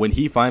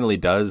he finally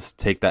does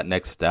take that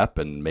next step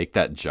and make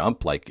that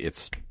jump, like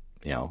it's,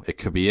 you know, it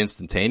could be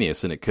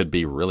instantaneous and it could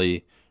be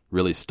really,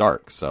 really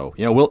stark. So,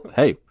 you know,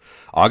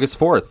 August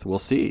 4th, we'll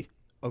see.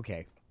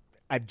 Okay.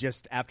 I'm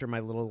just after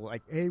my little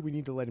like, hey, we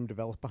need to let him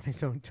develop on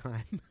his own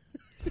time.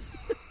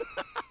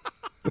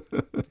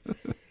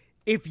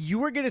 If you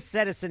were going to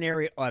set a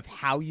scenario of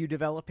how you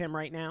develop him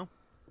right now,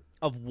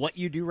 of what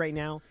you do right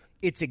now,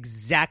 it's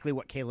exactly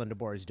what Kalen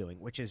DeBoer is doing,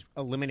 which is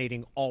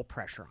eliminating all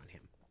pressure on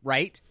him,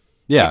 right?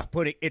 Yeah.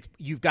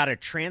 You've got a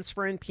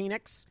transfer in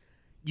Penix,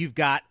 you've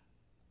got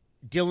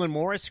Dylan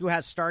Morris who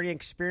has starting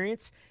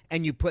experience,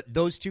 and you put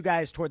those 2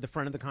 guys toward the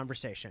front of the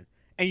conversation.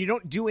 And you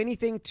don't do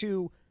anything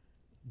to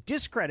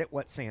discredit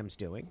what Sam's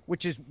doing,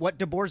 which is what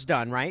DeBoer's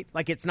done, right?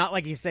 Like it's not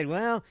like he said,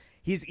 well,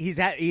 he's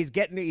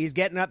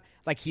getting up,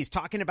 like he's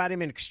talking about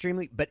him in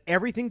extremely, but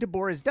everything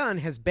DeBoer has done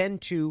has been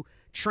to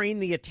train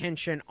the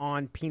attention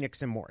on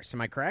Penix and Morris. Am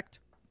I correct?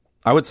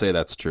 I would say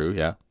that's true,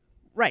 yeah.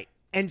 Right.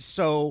 And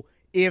so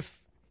if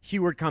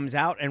Heward comes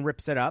out and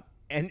rips it up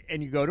and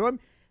you go to him,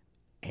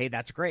 hey,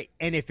 that's great.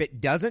 And if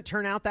it doesn't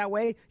turn out that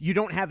way, you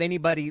don't have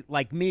anybody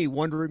like me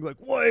wondering, like,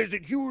 why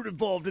isn't Heward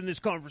involved in this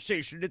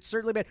conversation? It's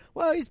certainly been,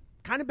 well, he's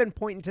kind of been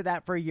pointing to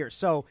that for a year.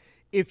 So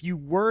if you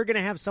were going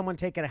to have someone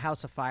take it a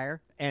house of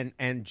fire and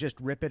just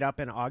rip it up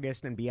in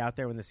August and be out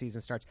there when the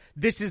season starts,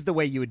 this is the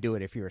way you would do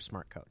it if you're a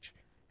smart coach.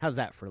 How's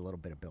that for a little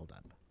bit of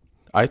build-up?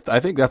 I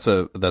think that's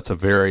a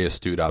very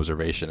astute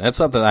observation. That's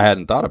something I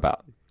hadn't thought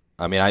about.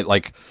 I mean,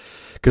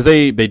 because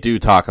they do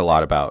talk a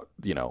lot about,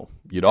 you know,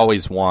 you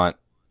want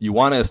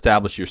to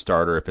establish your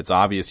starter. If it's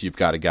obvious you've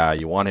got a guy,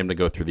 you want him to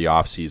go through the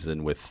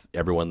offseason with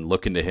everyone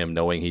looking to him,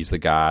 knowing he's the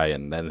guy,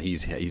 and then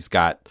he's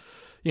got,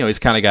 you know, he's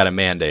kind of got a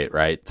mandate,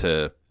 right,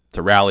 to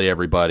rally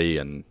everybody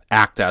and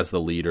act as the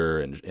leader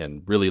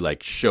and really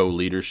like show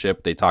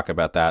leadership. They talk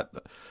about that,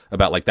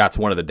 about like that's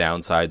one of the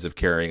downsides of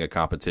carrying a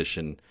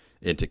competition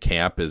into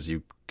camp is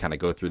you kind of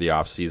go through the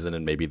offseason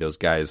and maybe those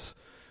guys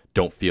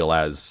don't feel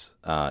as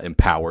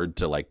empowered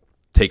to like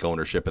take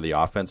ownership of the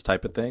offense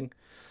type of thing.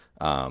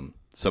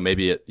 So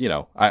maybe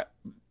I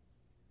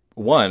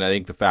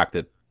think the fact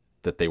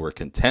that they were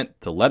content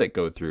to let it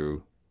go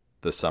through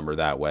the summer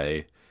that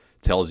way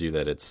tells you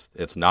that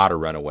it's not a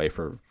runaway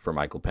for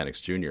Michael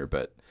Penix Jr.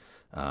 But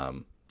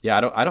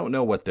I don't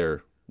know what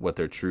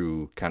their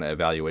true kind of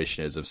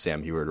evaluation is of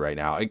Sam Huard right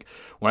now.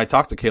 When I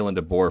talked to Kalen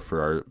DeBoer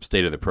for our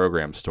State of the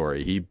Program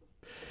story,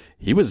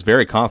 he was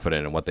very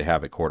confident in what they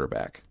have at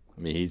quarterback.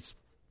 I mean, he's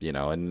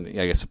and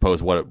I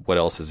suppose what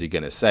else is he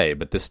going to say?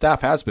 But the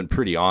staff has been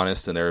pretty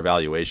honest in their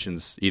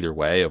evaluations either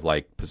way of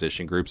like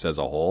position groups as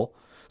a whole,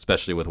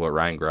 especially with what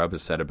Ryan Grubb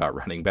has said about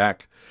running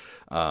back.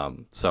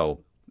 So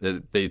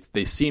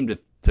they seem to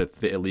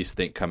at least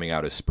think coming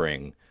out of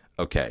spring,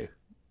 okay,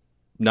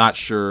 not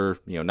sure,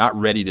 not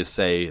ready to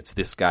say it's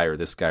this guy or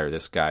this guy or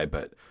this guy,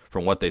 but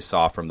from what they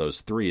saw from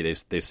those three,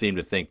 they seem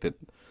to think that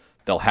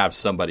they'll have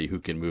somebody who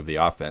can move the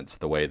offense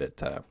the way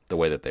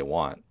that they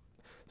want.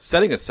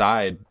 Setting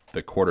aside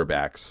the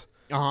quarterbacks,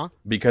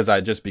 because I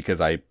just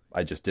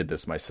did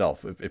this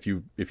myself. If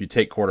you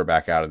take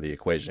quarterback out of the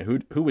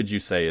equation, who would you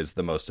say is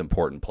the most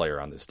important player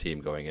on this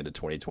team going into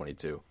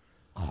 2022?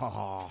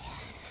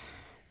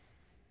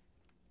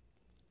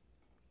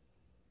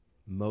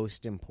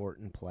 Most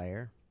important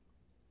player?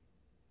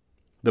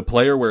 The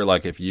player where,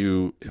 like, if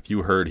you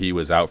heard he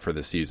was out for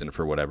the season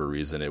for whatever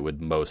reason, it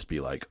would most be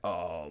like,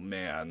 oh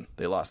man,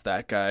 they lost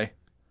that guy.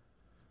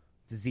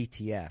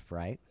 ZTF,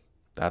 right?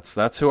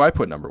 That's who I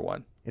put number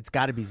one. It's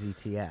got to be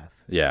ZTF.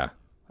 Yeah,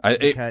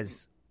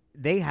 because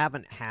they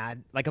haven't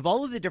had, like, of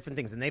all of the different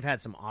things, and they've had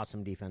some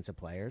awesome defensive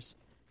players.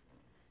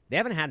 They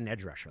haven't had an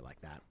edge rusher like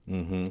that,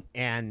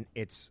 and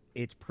it's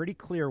pretty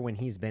clear when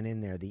he's been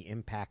in there the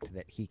impact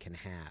that he can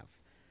have.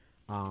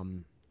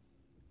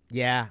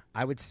 Yeah,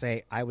 I would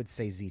say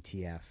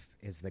ZTF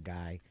is the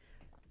guy.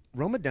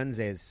 Rome Odunze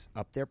is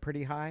up there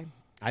pretty high.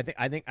 I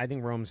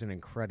think Rome's an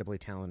incredibly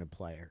talented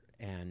player,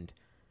 and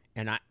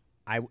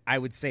I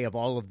would say of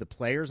all of the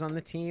players on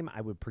the team,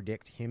 I would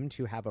predict him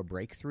to have a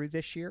breakthrough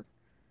this year,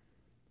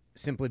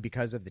 simply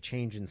because of the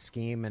change in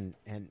scheme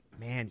and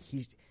man,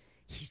 he's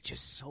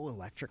just so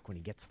electric when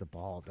he gets the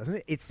ball, doesn't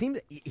it? It seems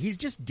he's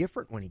just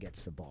different when he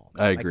gets the ball.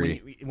 I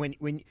agree. Like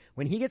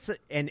when he gets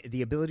and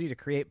the ability to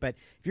create. But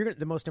if you're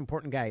the most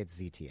important guy, it's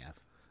ZTF.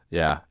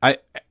 Yeah,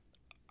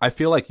 I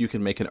feel like you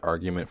can make an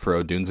argument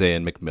for Odunze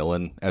and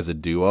McMillan as a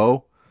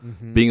duo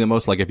being the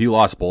most. Like if you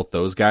lost both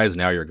those guys,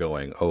 now you're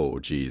going, oh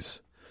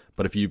geez.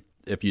 But if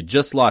you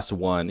just lost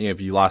one,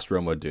 if you lost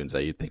Rome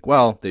Odunze, you'd think,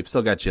 well, they've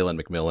still got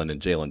Jalen McMillan and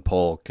Jalen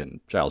Polk, and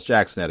Giles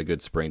Jackson had a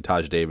good spring.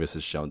 Taj Davis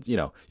has shown,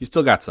 you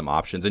still got some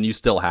options, and you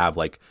still have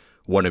like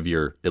one of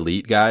your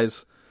elite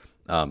guys.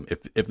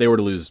 If they were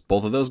to lose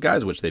both of those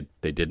guys, which they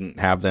didn't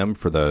have them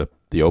for the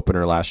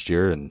opener last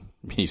year, and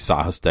you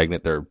saw how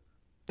stagnant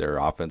their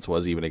offense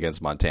was even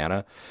against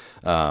Montana,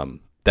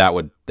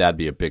 that'd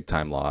be a big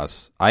time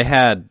loss. I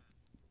had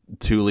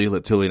Tuli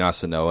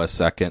Nasanoa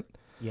second.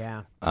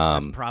 Yeah,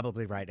 that's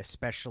probably right,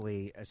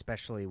 especially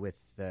with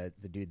the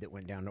dude that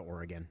went down to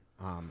Oregon.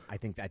 I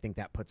think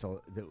that puts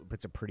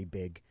a pretty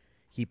big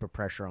heap of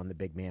pressure on the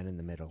big man in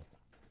the middle.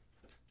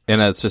 And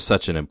it's just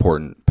such an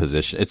important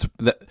position.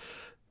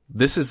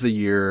 This is the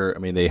year. I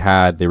mean,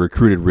 they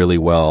recruited really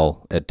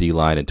well at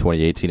D-line in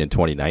 2018 and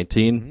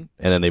 2019,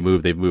 and then they've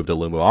moved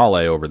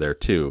Olumuale over there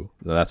too.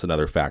 That's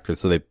another factor.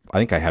 So I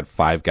think I had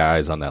 5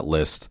 guys on that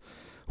list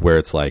where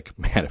it's like,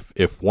 man,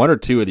 if one or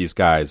two of these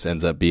guys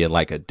ends up being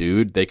like a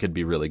dude, they could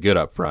be really good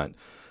up front.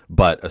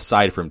 But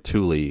aside from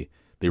Tuli,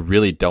 they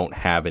really don't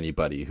have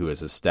anybody who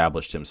has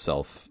established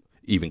himself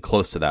even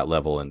close to that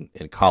level in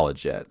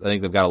college yet. I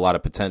think they've got a lot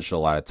of potential,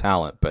 a lot of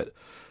talent, but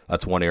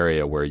that's one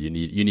area where you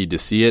need to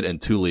see it.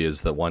 And Tuli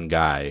is the one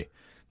guy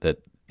that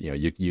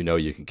you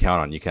can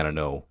count on. You kind of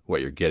know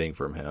what you're getting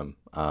from him.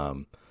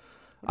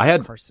 I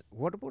had Carson.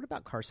 What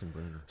about Carson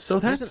Bruner? So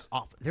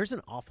there's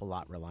an awful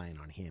lot relying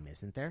on him,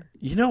 isn't there?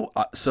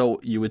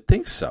 So you would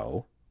think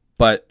so,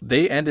 but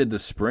they ended the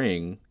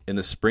spring in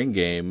the spring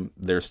game.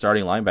 Their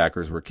starting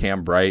linebackers were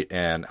Cam Bright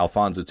and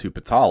Alfonso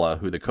Tupatala,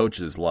 who the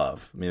coaches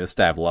love. I mean, the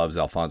staff loves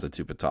Alfonso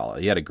Tupatala.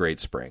 He had a great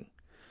spring.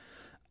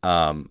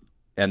 And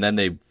then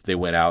they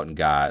went out and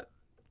got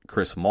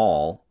Chris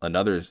Maul,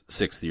 another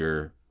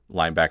 6th-year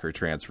linebacker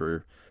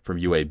transfer from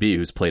UAB,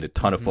 who's played a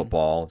ton of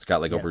football. It's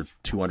got over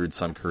 200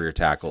 some career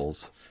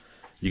tackles.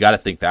 You got to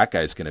think that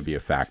guy's going to be a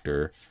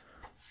factor.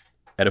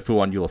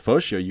 Edifuan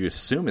Ulafosio, you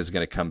assume, is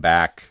going to come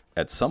back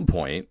at some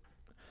point.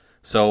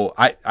 So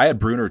I had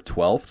Bruner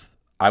 12th.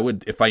 I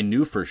would, if I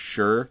knew for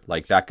sure,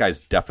 like that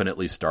guy's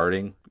definitely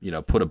starting,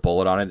 put a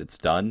bullet on it, it's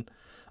done,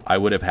 I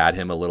would have had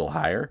him a little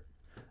higher.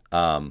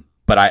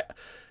 But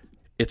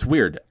it's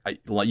weird.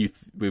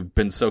 We've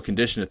been so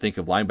conditioned to think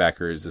of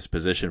linebacker as this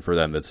position for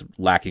them that's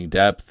lacking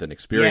depth and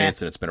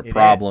experience, and it's been a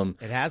problem.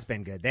 It has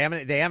been good.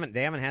 They haven't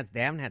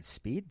had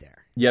speed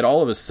there. Yet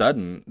all of a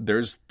sudden,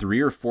 there's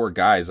 3 or 4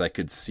 guys I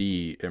could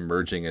see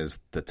emerging as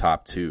the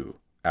top 2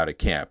 out of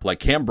camp. Like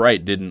Cam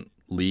Bright didn't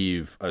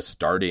leave a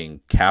starting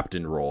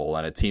captain role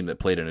on a team that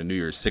played in a New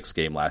Year's Six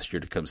game last year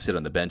to come sit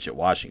on the bench at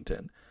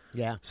Washington.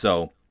 Yeah.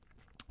 So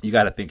you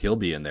got to think he'll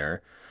be in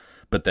there,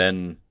 but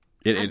then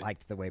I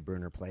liked the way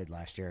Bruner played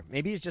last year.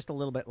 Maybe he's just a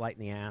little bit light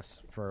in the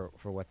ass for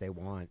what they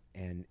want,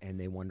 and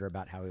they wonder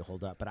about how he'll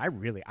hold up. But I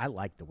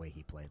liked the way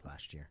he played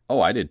last year.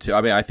 Oh, I did too.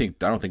 I mean, I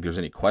don't think there's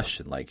any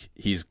question. Like,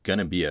 he's going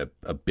to be a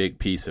big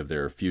piece of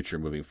their future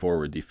moving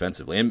forward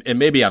defensively. And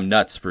maybe I'm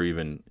nuts for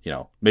even,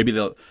 maybe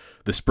the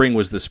spring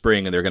was the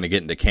spring and they're going to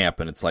get into camp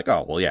and it's like,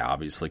 oh, well, yeah,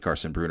 obviously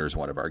Carson Bruner is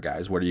one of our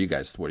guys. What are you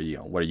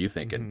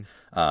thinking?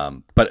 Mm-hmm.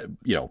 But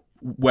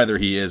whether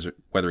he's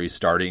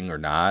starting or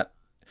not,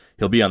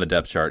 he'll be on the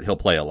depth chart. He'll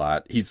play a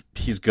lot. He's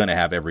going to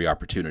have every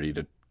opportunity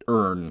to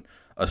earn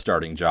a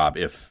starting job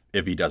if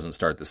he doesn't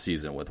start the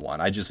season with one.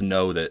 I just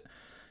know that,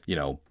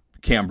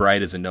 Cam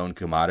Bright is a known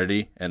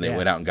commodity, and they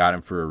went out and got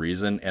him for a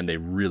reason, and they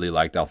really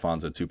liked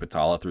Alfonso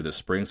Tupatala through the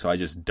spring, so I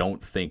just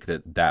don't think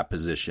that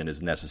position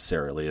is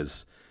necessarily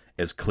as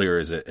clear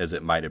as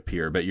it might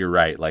appear. But you're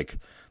right. Like,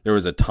 there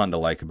was a ton to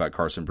like about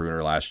Carson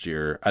Bruner last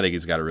year. I think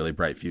he's got a really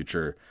bright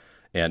future.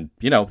 And,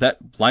 that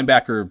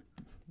linebacker,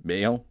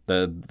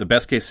 the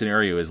best case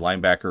scenario is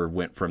linebacker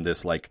went from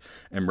this like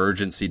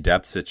emergency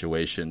depth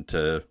situation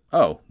to,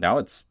 now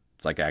it's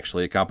like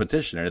actually a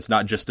competition, and it's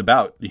not just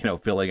about,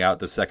 filling out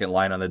the second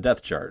line on the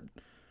depth chart.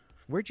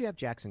 Where'd you have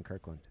Jackson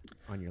Kirkland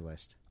on your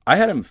list? I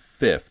had him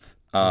 5th.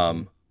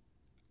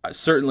 I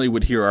certainly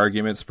would hear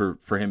arguments for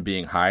him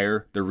being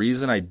higher. The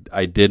reason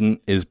I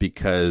didn't is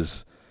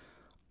because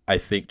I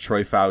think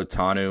Troy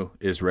Fautanu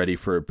is ready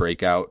for a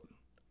breakout.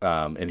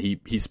 And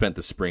he spent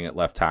the spring at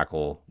left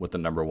tackle with the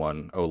number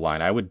 1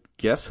 O-line. I would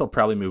guess he'll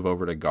probably move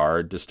over to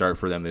guard to start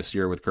for them this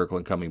year with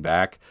Kirkland coming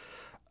back.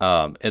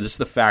 And just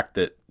the fact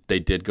that they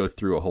did go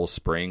through a whole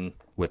spring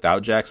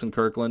without Jackson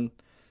Kirkland,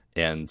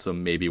 and so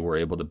maybe we're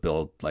able to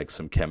build like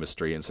some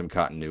chemistry and some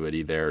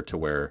continuity there to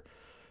where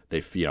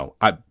they,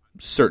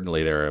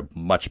 certainly they're a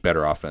much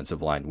better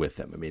offensive line with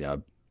him. I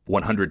mean,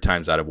 100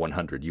 times out of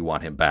 100, you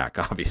want him back,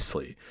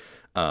 obviously.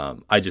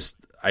 I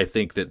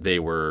think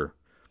that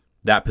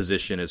that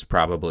position is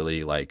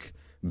probably like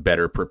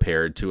better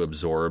prepared to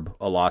absorb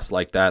a loss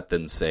like that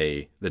than,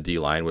 say, the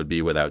D-line would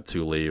be without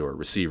Thule, or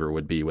receiver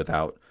would be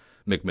without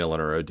McMillan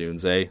or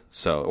Odunze,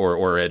 so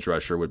or edge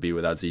rusher would be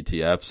without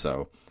ZTF.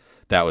 So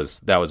that was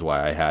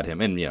why I had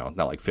him. And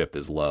not like 5th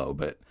is low,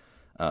 but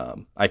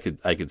I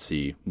could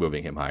see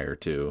moving him higher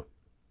too.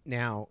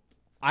 Now,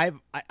 I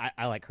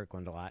like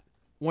Kirkland a lot.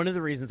 One of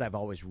the reasons I've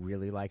always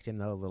really liked him,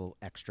 though, a little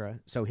extra.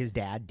 So his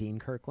dad, Dean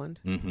Kirkland,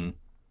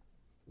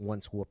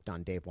 once whooped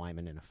on Dave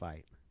Wyman in a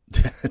fight.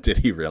 Did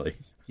he really?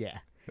 Yeah,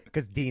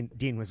 because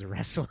Dean was a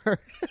wrestler.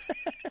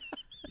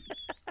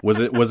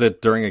 Was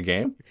it during a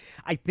game?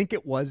 I think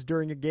it was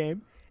during a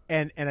game,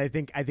 and I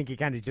think he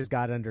kind of just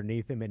got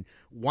underneath him. And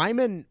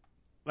Wyman,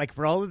 like,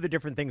 for all of the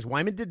different things,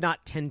 Wyman did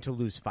not tend to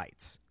lose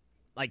fights.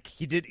 Like,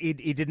 he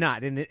did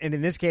not. And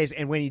in this case,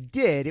 and when he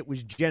did, it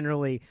was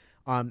generally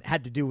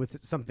had to do with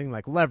something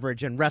like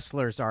leverage. And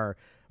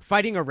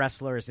fighting a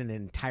wrestler is an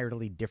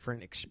entirely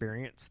different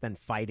experience than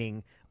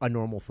fighting a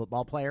normal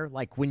football player.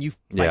 Like, when you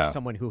fight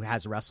someone who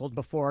has wrestled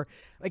before,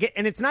 like,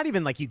 and it's not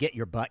even like you get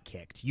your butt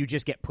kicked. You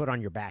just get put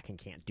on your back and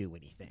can't do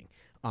anything.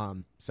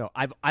 So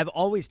I've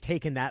always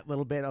taken that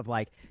little bit of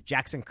like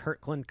Jackson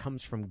Kirkland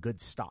comes from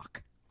good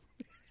stock.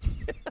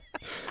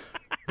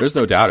 There's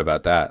no doubt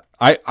about that.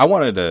 I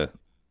wanted to.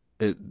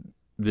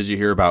 Did you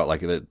hear about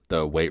like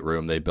the weight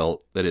room they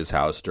built at his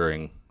house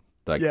during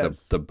like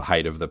the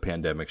height of the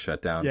pandemic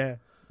shutdown?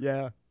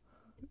 Yeah.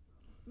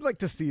 I'd like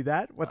to see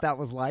what that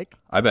was like.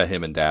 I bet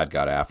him and Dad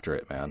got after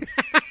it, man.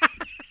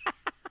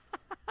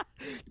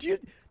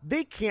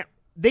 They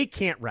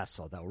can't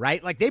wrestle though,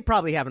 right? Like, they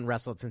probably haven't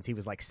wrestled since he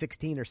was like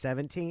 16 or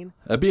 17.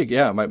 I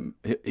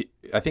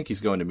think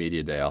he's going to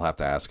media day. I'll have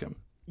to ask him.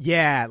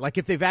 Yeah, like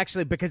if they've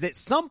actually, because at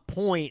some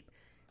point,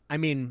 I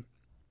mean,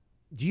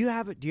 do you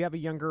have a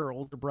younger or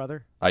older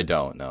brother? I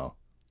don't know.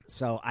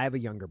 So I have a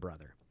younger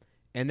brother,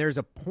 and there's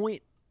a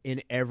point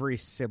in every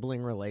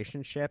sibling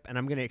relationship, and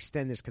I'm going to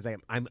extend this because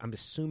I'm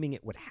assuming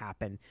it would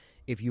happen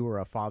if you were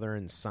a father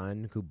and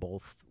son who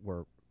both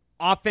were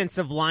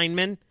offensive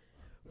linemen,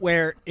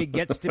 where it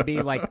gets to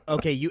be like,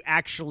 okay, you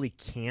actually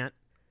can't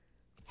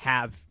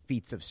have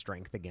feats of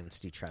strength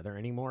against each other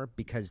anymore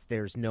because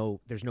there's no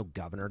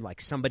governor.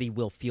 Like, somebody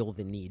will feel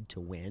the need to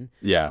win.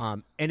 Yeah.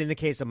 And in the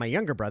case of my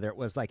younger brother, it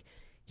was like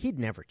he'd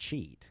never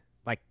cheat.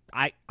 Like,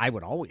 I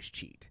would always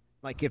cheat.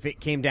 Like, if it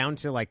came down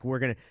to like we're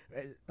gonna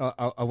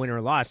a win or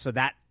a loss. So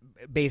that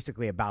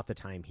basically about the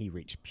time he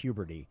reached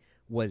puberty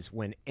was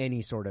when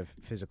any sort of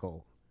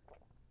physical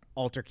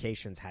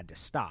altercations had to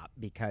stop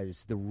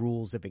because the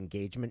rules of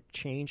engagement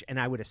change. And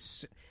I would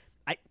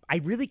I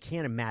really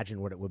can't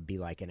imagine what it would be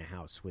like in a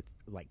house with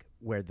like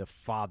where the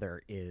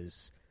father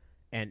is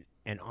an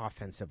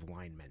offensive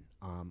lineman.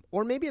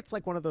 Or maybe it's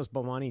like one of those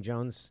Bomani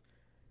Jones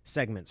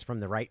segments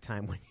from The Right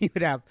Time when you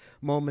would have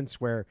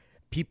moments where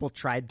people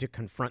tried to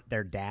confront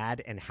their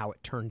dad and how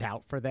it turned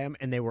out for them,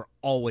 and they were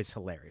always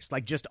hilarious.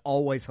 Like, just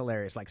always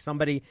hilarious. Like,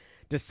 somebody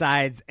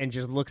decides and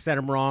just looks at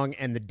him wrong,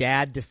 and the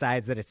dad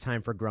decides that it's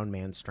time for grown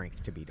man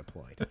strength to be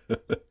deployed.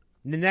 The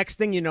next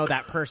thing you know,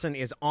 that person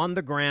is on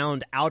the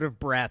ground, out of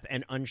breath,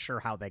 and unsure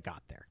how they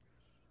got there.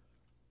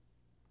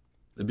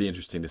 It'd be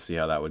interesting to see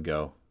how that would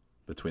go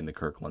between the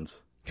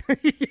Kirklands.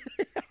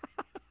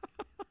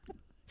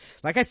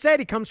 Like I said,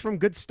 he comes from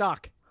good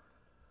stock.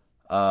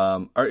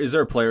 Is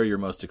there a player you're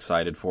most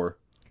excited for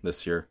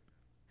this year?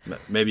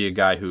 Maybe a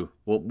guy who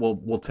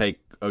we'll take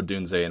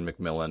Odunze and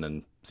McMillan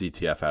and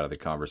ZTF out of the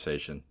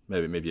conversation.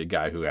 Maybe a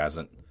guy who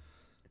hasn't.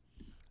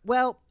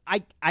 Well,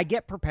 I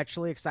get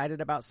perpetually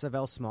excited about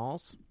Savell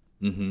Smalls.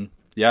 Mm-hmm.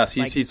 Yes,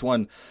 he's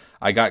one.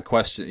 I got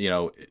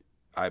questions.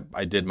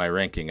 I did my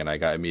ranking and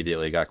I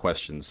immediately got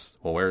questions.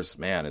 Well,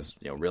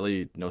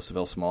 really no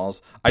Savell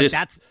Smalls?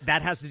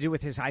 That has to do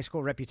with his high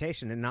school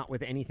reputation and not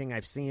with anything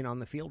I've seen on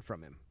the field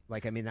from him.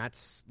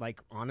 That's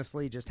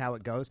honestly just how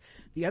it goes.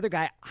 The other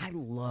guy, I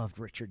loved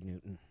Richard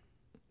Newton.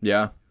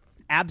 Yeah.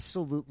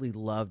 Absolutely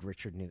loved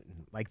Richard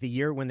Newton. The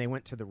year when they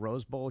went to the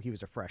Rose Bowl, he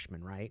was a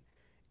freshman, right?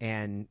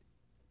 And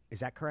is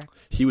that correct?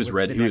 He was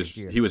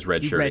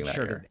redshirting that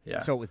year.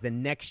 Yeah. So it was the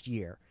next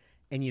year.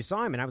 And you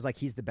saw him, and I was like,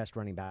 he's the best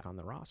running back on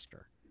the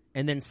roster.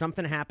 And then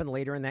something happened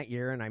later in that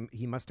year, and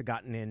he must have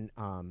gotten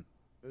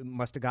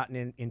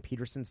in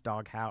Peterson's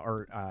doghouse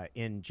or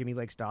in Jimmy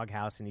Lake's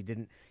doghouse, and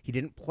he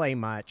didn't play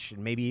much,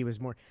 and maybe he was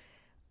more.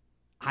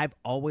 I've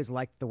always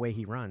liked the way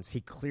he runs.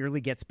 He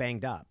clearly gets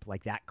banged up,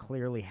 that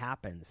clearly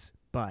happens.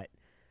 But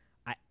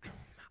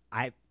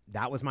I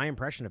that was my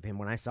impression of him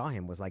when I saw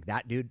him was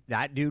that dude.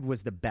 That dude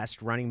was the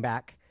best running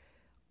back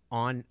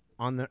on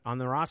the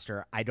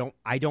roster. I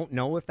don't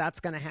know if that's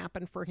going to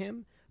happen for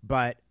him,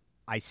 but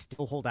I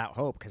still hold out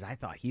hope because I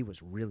thought he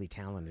was really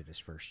talented his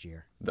first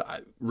year.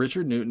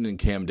 Richard Newton and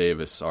Cam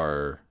Davis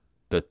are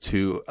the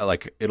two.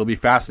 It'll be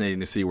fascinating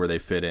to see where they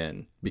fit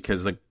in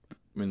because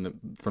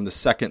from the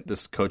second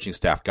this coaching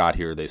staff got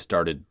here, they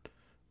started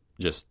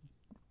just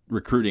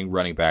recruiting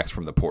running backs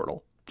from the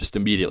portal. Just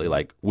immediately,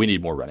 we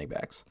need more running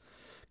backs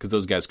because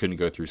those guys couldn't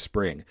go through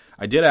spring.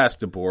 I did ask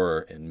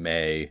DeBoer in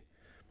May,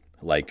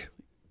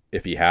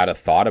 if he had a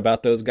thought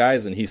about those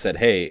guys, and he said,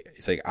 hey,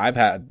 I've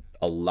had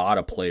a lot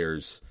of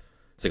players.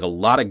 It's a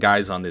lot of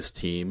guys on this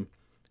team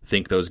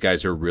think those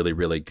guys are really,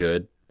 really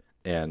good.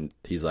 And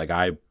he's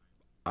I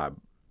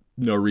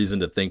no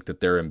reason to think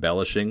that they're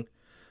embellishing.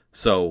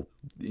 So,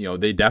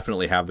 they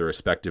definitely have the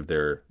respect of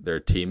their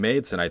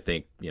teammates. And I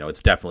think,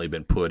 it's definitely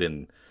been put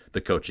in the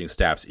coaching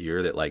staff's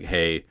ear that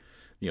hey,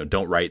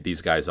 don't write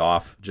these guys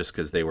off just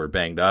because they were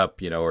banged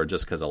up, or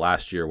just because of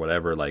last year,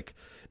 whatever,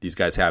 these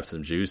guys have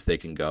some juice, they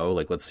can go.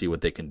 Let's see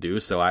what they can do.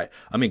 So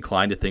I'm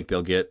inclined to think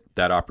they'll get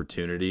that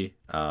opportunity.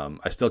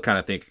 I still kind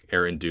of think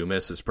Aaron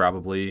Dumas is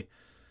probably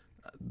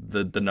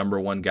the number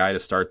one guy to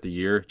start the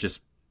year,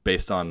 just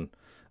based on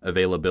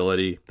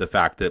availability. The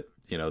fact that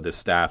this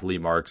staff, Lee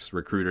Marks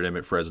recruited him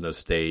at Fresno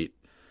State.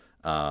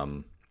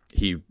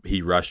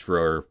 He rushed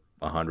for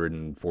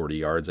 140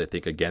 yards, I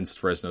think, against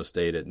Fresno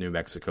State at New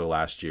Mexico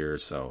last year.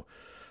 So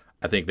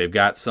I think they've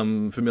got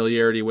some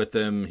familiarity with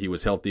him. He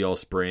was healthy all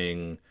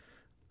spring.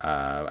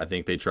 I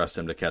think they trust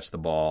him to catch the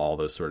ball, all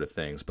those sort of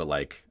things. But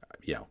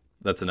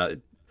that's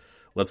another.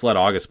 Let's let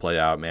August play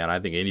out, man. I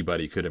think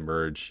anybody could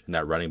emerge in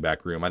that running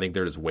back room. I think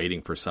they're just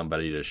waiting for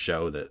somebody to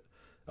show that,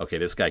 okay,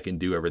 this guy can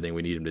do everything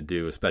we need him to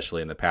do,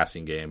 especially in the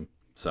passing game.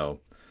 So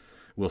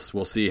we'll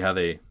see how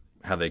they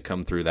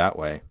come through that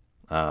way.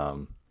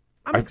 I'm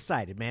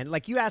excited, man.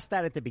 You asked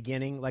that at the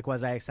beginning.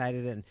 Was I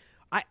excited? And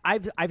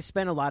I've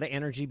spent a lot of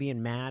energy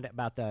being mad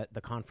about the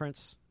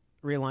conference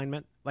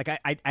realignment.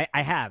 I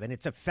have, and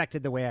it's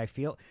affected the way I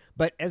feel.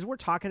 But as we're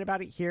talking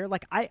about it here,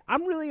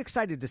 I'm really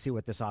excited to see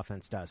what this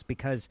offense does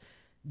because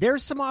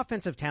there's some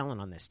offensive talent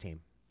on this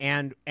team,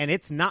 and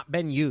it's not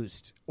been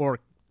used or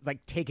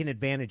taken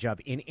advantage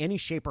of in any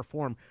shape or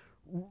form.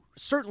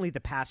 Certainly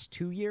the past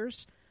 2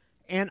 years,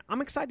 and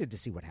I'm excited to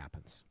see what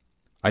happens.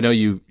 I know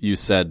you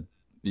said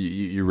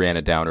you ran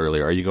it down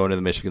earlier. Are you going to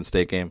the Michigan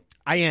State game?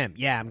 I am.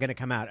 Yeah, I'm going to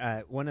come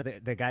out. One of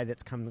the guy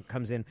that's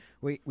comes in.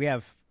 We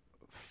have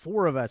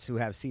 4 of us who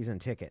have season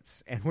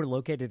tickets, and we're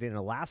located in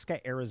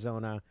Alaska,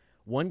 Arizona,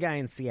 one guy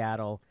in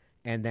Seattle,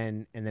 and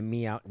then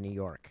me out in New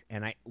York.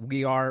 And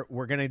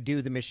we're going to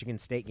do the Michigan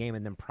State game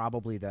and then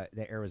probably the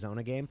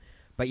Arizona game.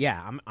 But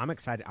yeah, I'm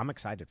excited. I'm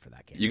excited for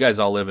that game. You guys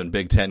all live in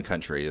Big Ten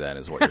country, then,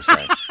 is what you're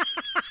saying.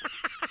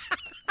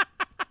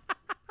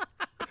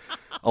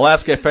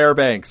 Alaska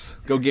Fairbanks,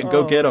 go get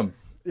them.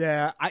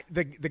 Yeah,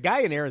 the guy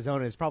in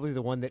Arizona is probably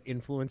the one that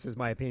influences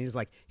my opinion. He's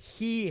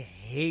he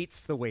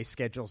hates the way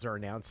schedules are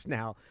announced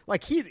now.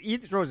 He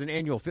throws an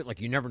annual fit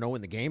you never know when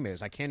the game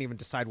is. I can't even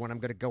decide when I'm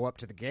going to go up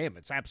to the game.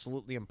 It's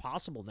absolutely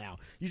impossible now.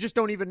 You just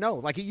don't even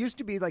know. It used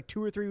to be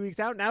 2 or 3 weeks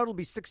out. Now it'll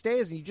be 6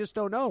 days, and you just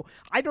don't know.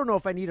 I don't know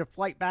if I need a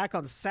flight back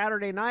on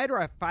Saturday night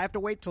or if I have to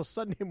wait till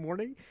Sunday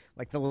morning.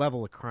 The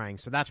level of crying.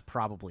 So that's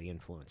probably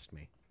influenced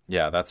me.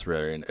 Yeah, that's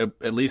rare.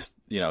 At least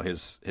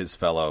his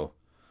fellow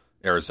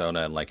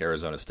Arizona and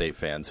Arizona State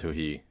fans who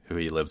he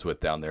lives with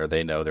down there,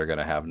 they know they're going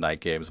to have night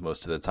games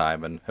most of the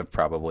time and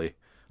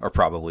are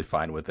probably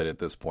fine with it at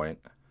this point.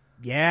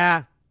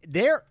 Yeah,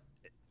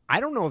 I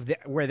don't know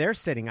where they're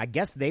sitting. I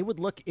guess they would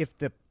look if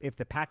the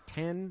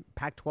Pac-10,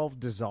 Pac-12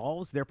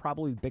 dissolves, they're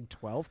probably Big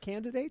 12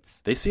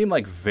 candidates. They seem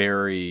like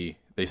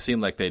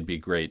they'd be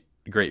great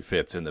great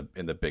fits in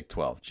the Big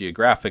 12.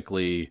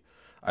 Geographically,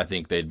 I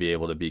think they'd be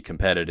able to be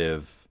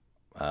competitive.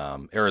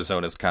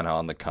 Arizona's kind of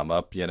on the come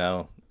up,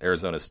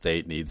 Arizona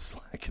State needs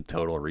like a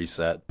total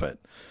reset, but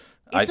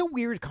it's a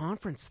weird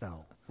conference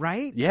though,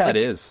 right? Yeah, it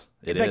is.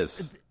 It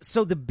is.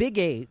 So the Big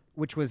 8,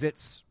 which was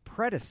its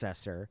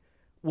predecessor,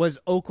 was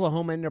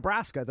Oklahoma and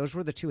Nebraska. Those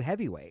were the two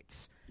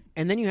heavyweights.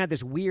 And then you had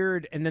this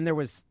weird, and then there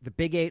was the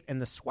Big 8 and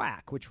the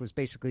SWAC, which was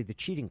basically the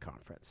cheating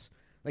conference.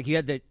 Like you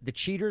had the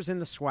cheaters in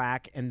the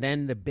SWAC and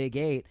then the Big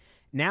 8.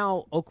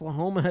 Now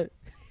Oklahoma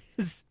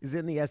is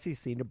in the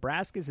SEC.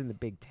 Nebraska's in the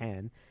Big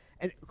 10.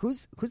 And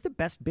who's the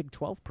best Big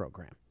 12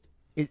 program?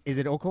 Is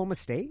it Oklahoma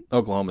State?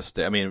 Oklahoma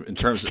State. I mean, in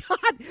terms of... God,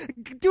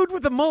 dude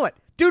with the mullet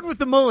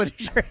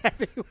is your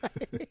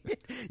heavyweight.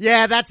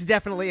 Yeah, that's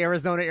definitely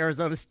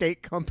Arizona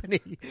State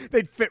Company.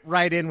 They'd fit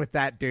right in with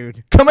that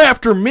dude. Come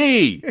after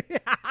me!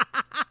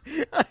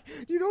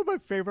 You know what my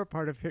favorite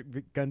part of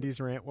Gundy's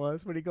rant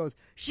was? When he goes,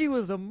 she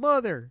was a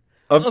mother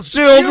of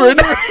children.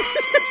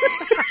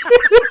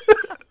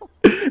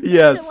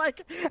 Yes.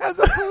 Like, as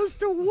opposed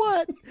to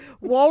what?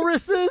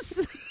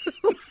 Walruses?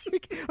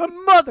 Like, a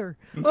mother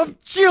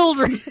of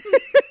children.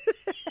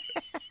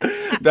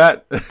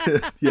 That,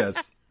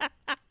 yes.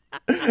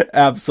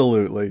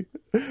 Absolutely.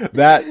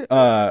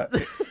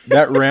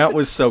 That rant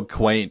was so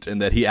quaint in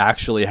that he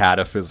actually had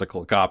a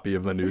physical copy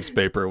of the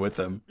newspaper with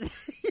him.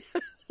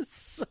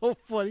 So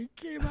funny. He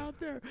came out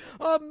there.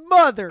 A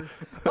mother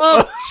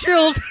of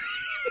children.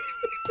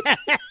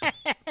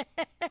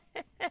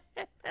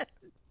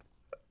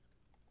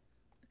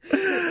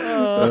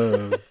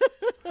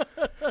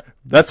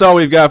 That's all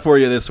we've got for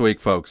you this week,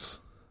 folks.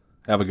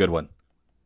 Have a good one.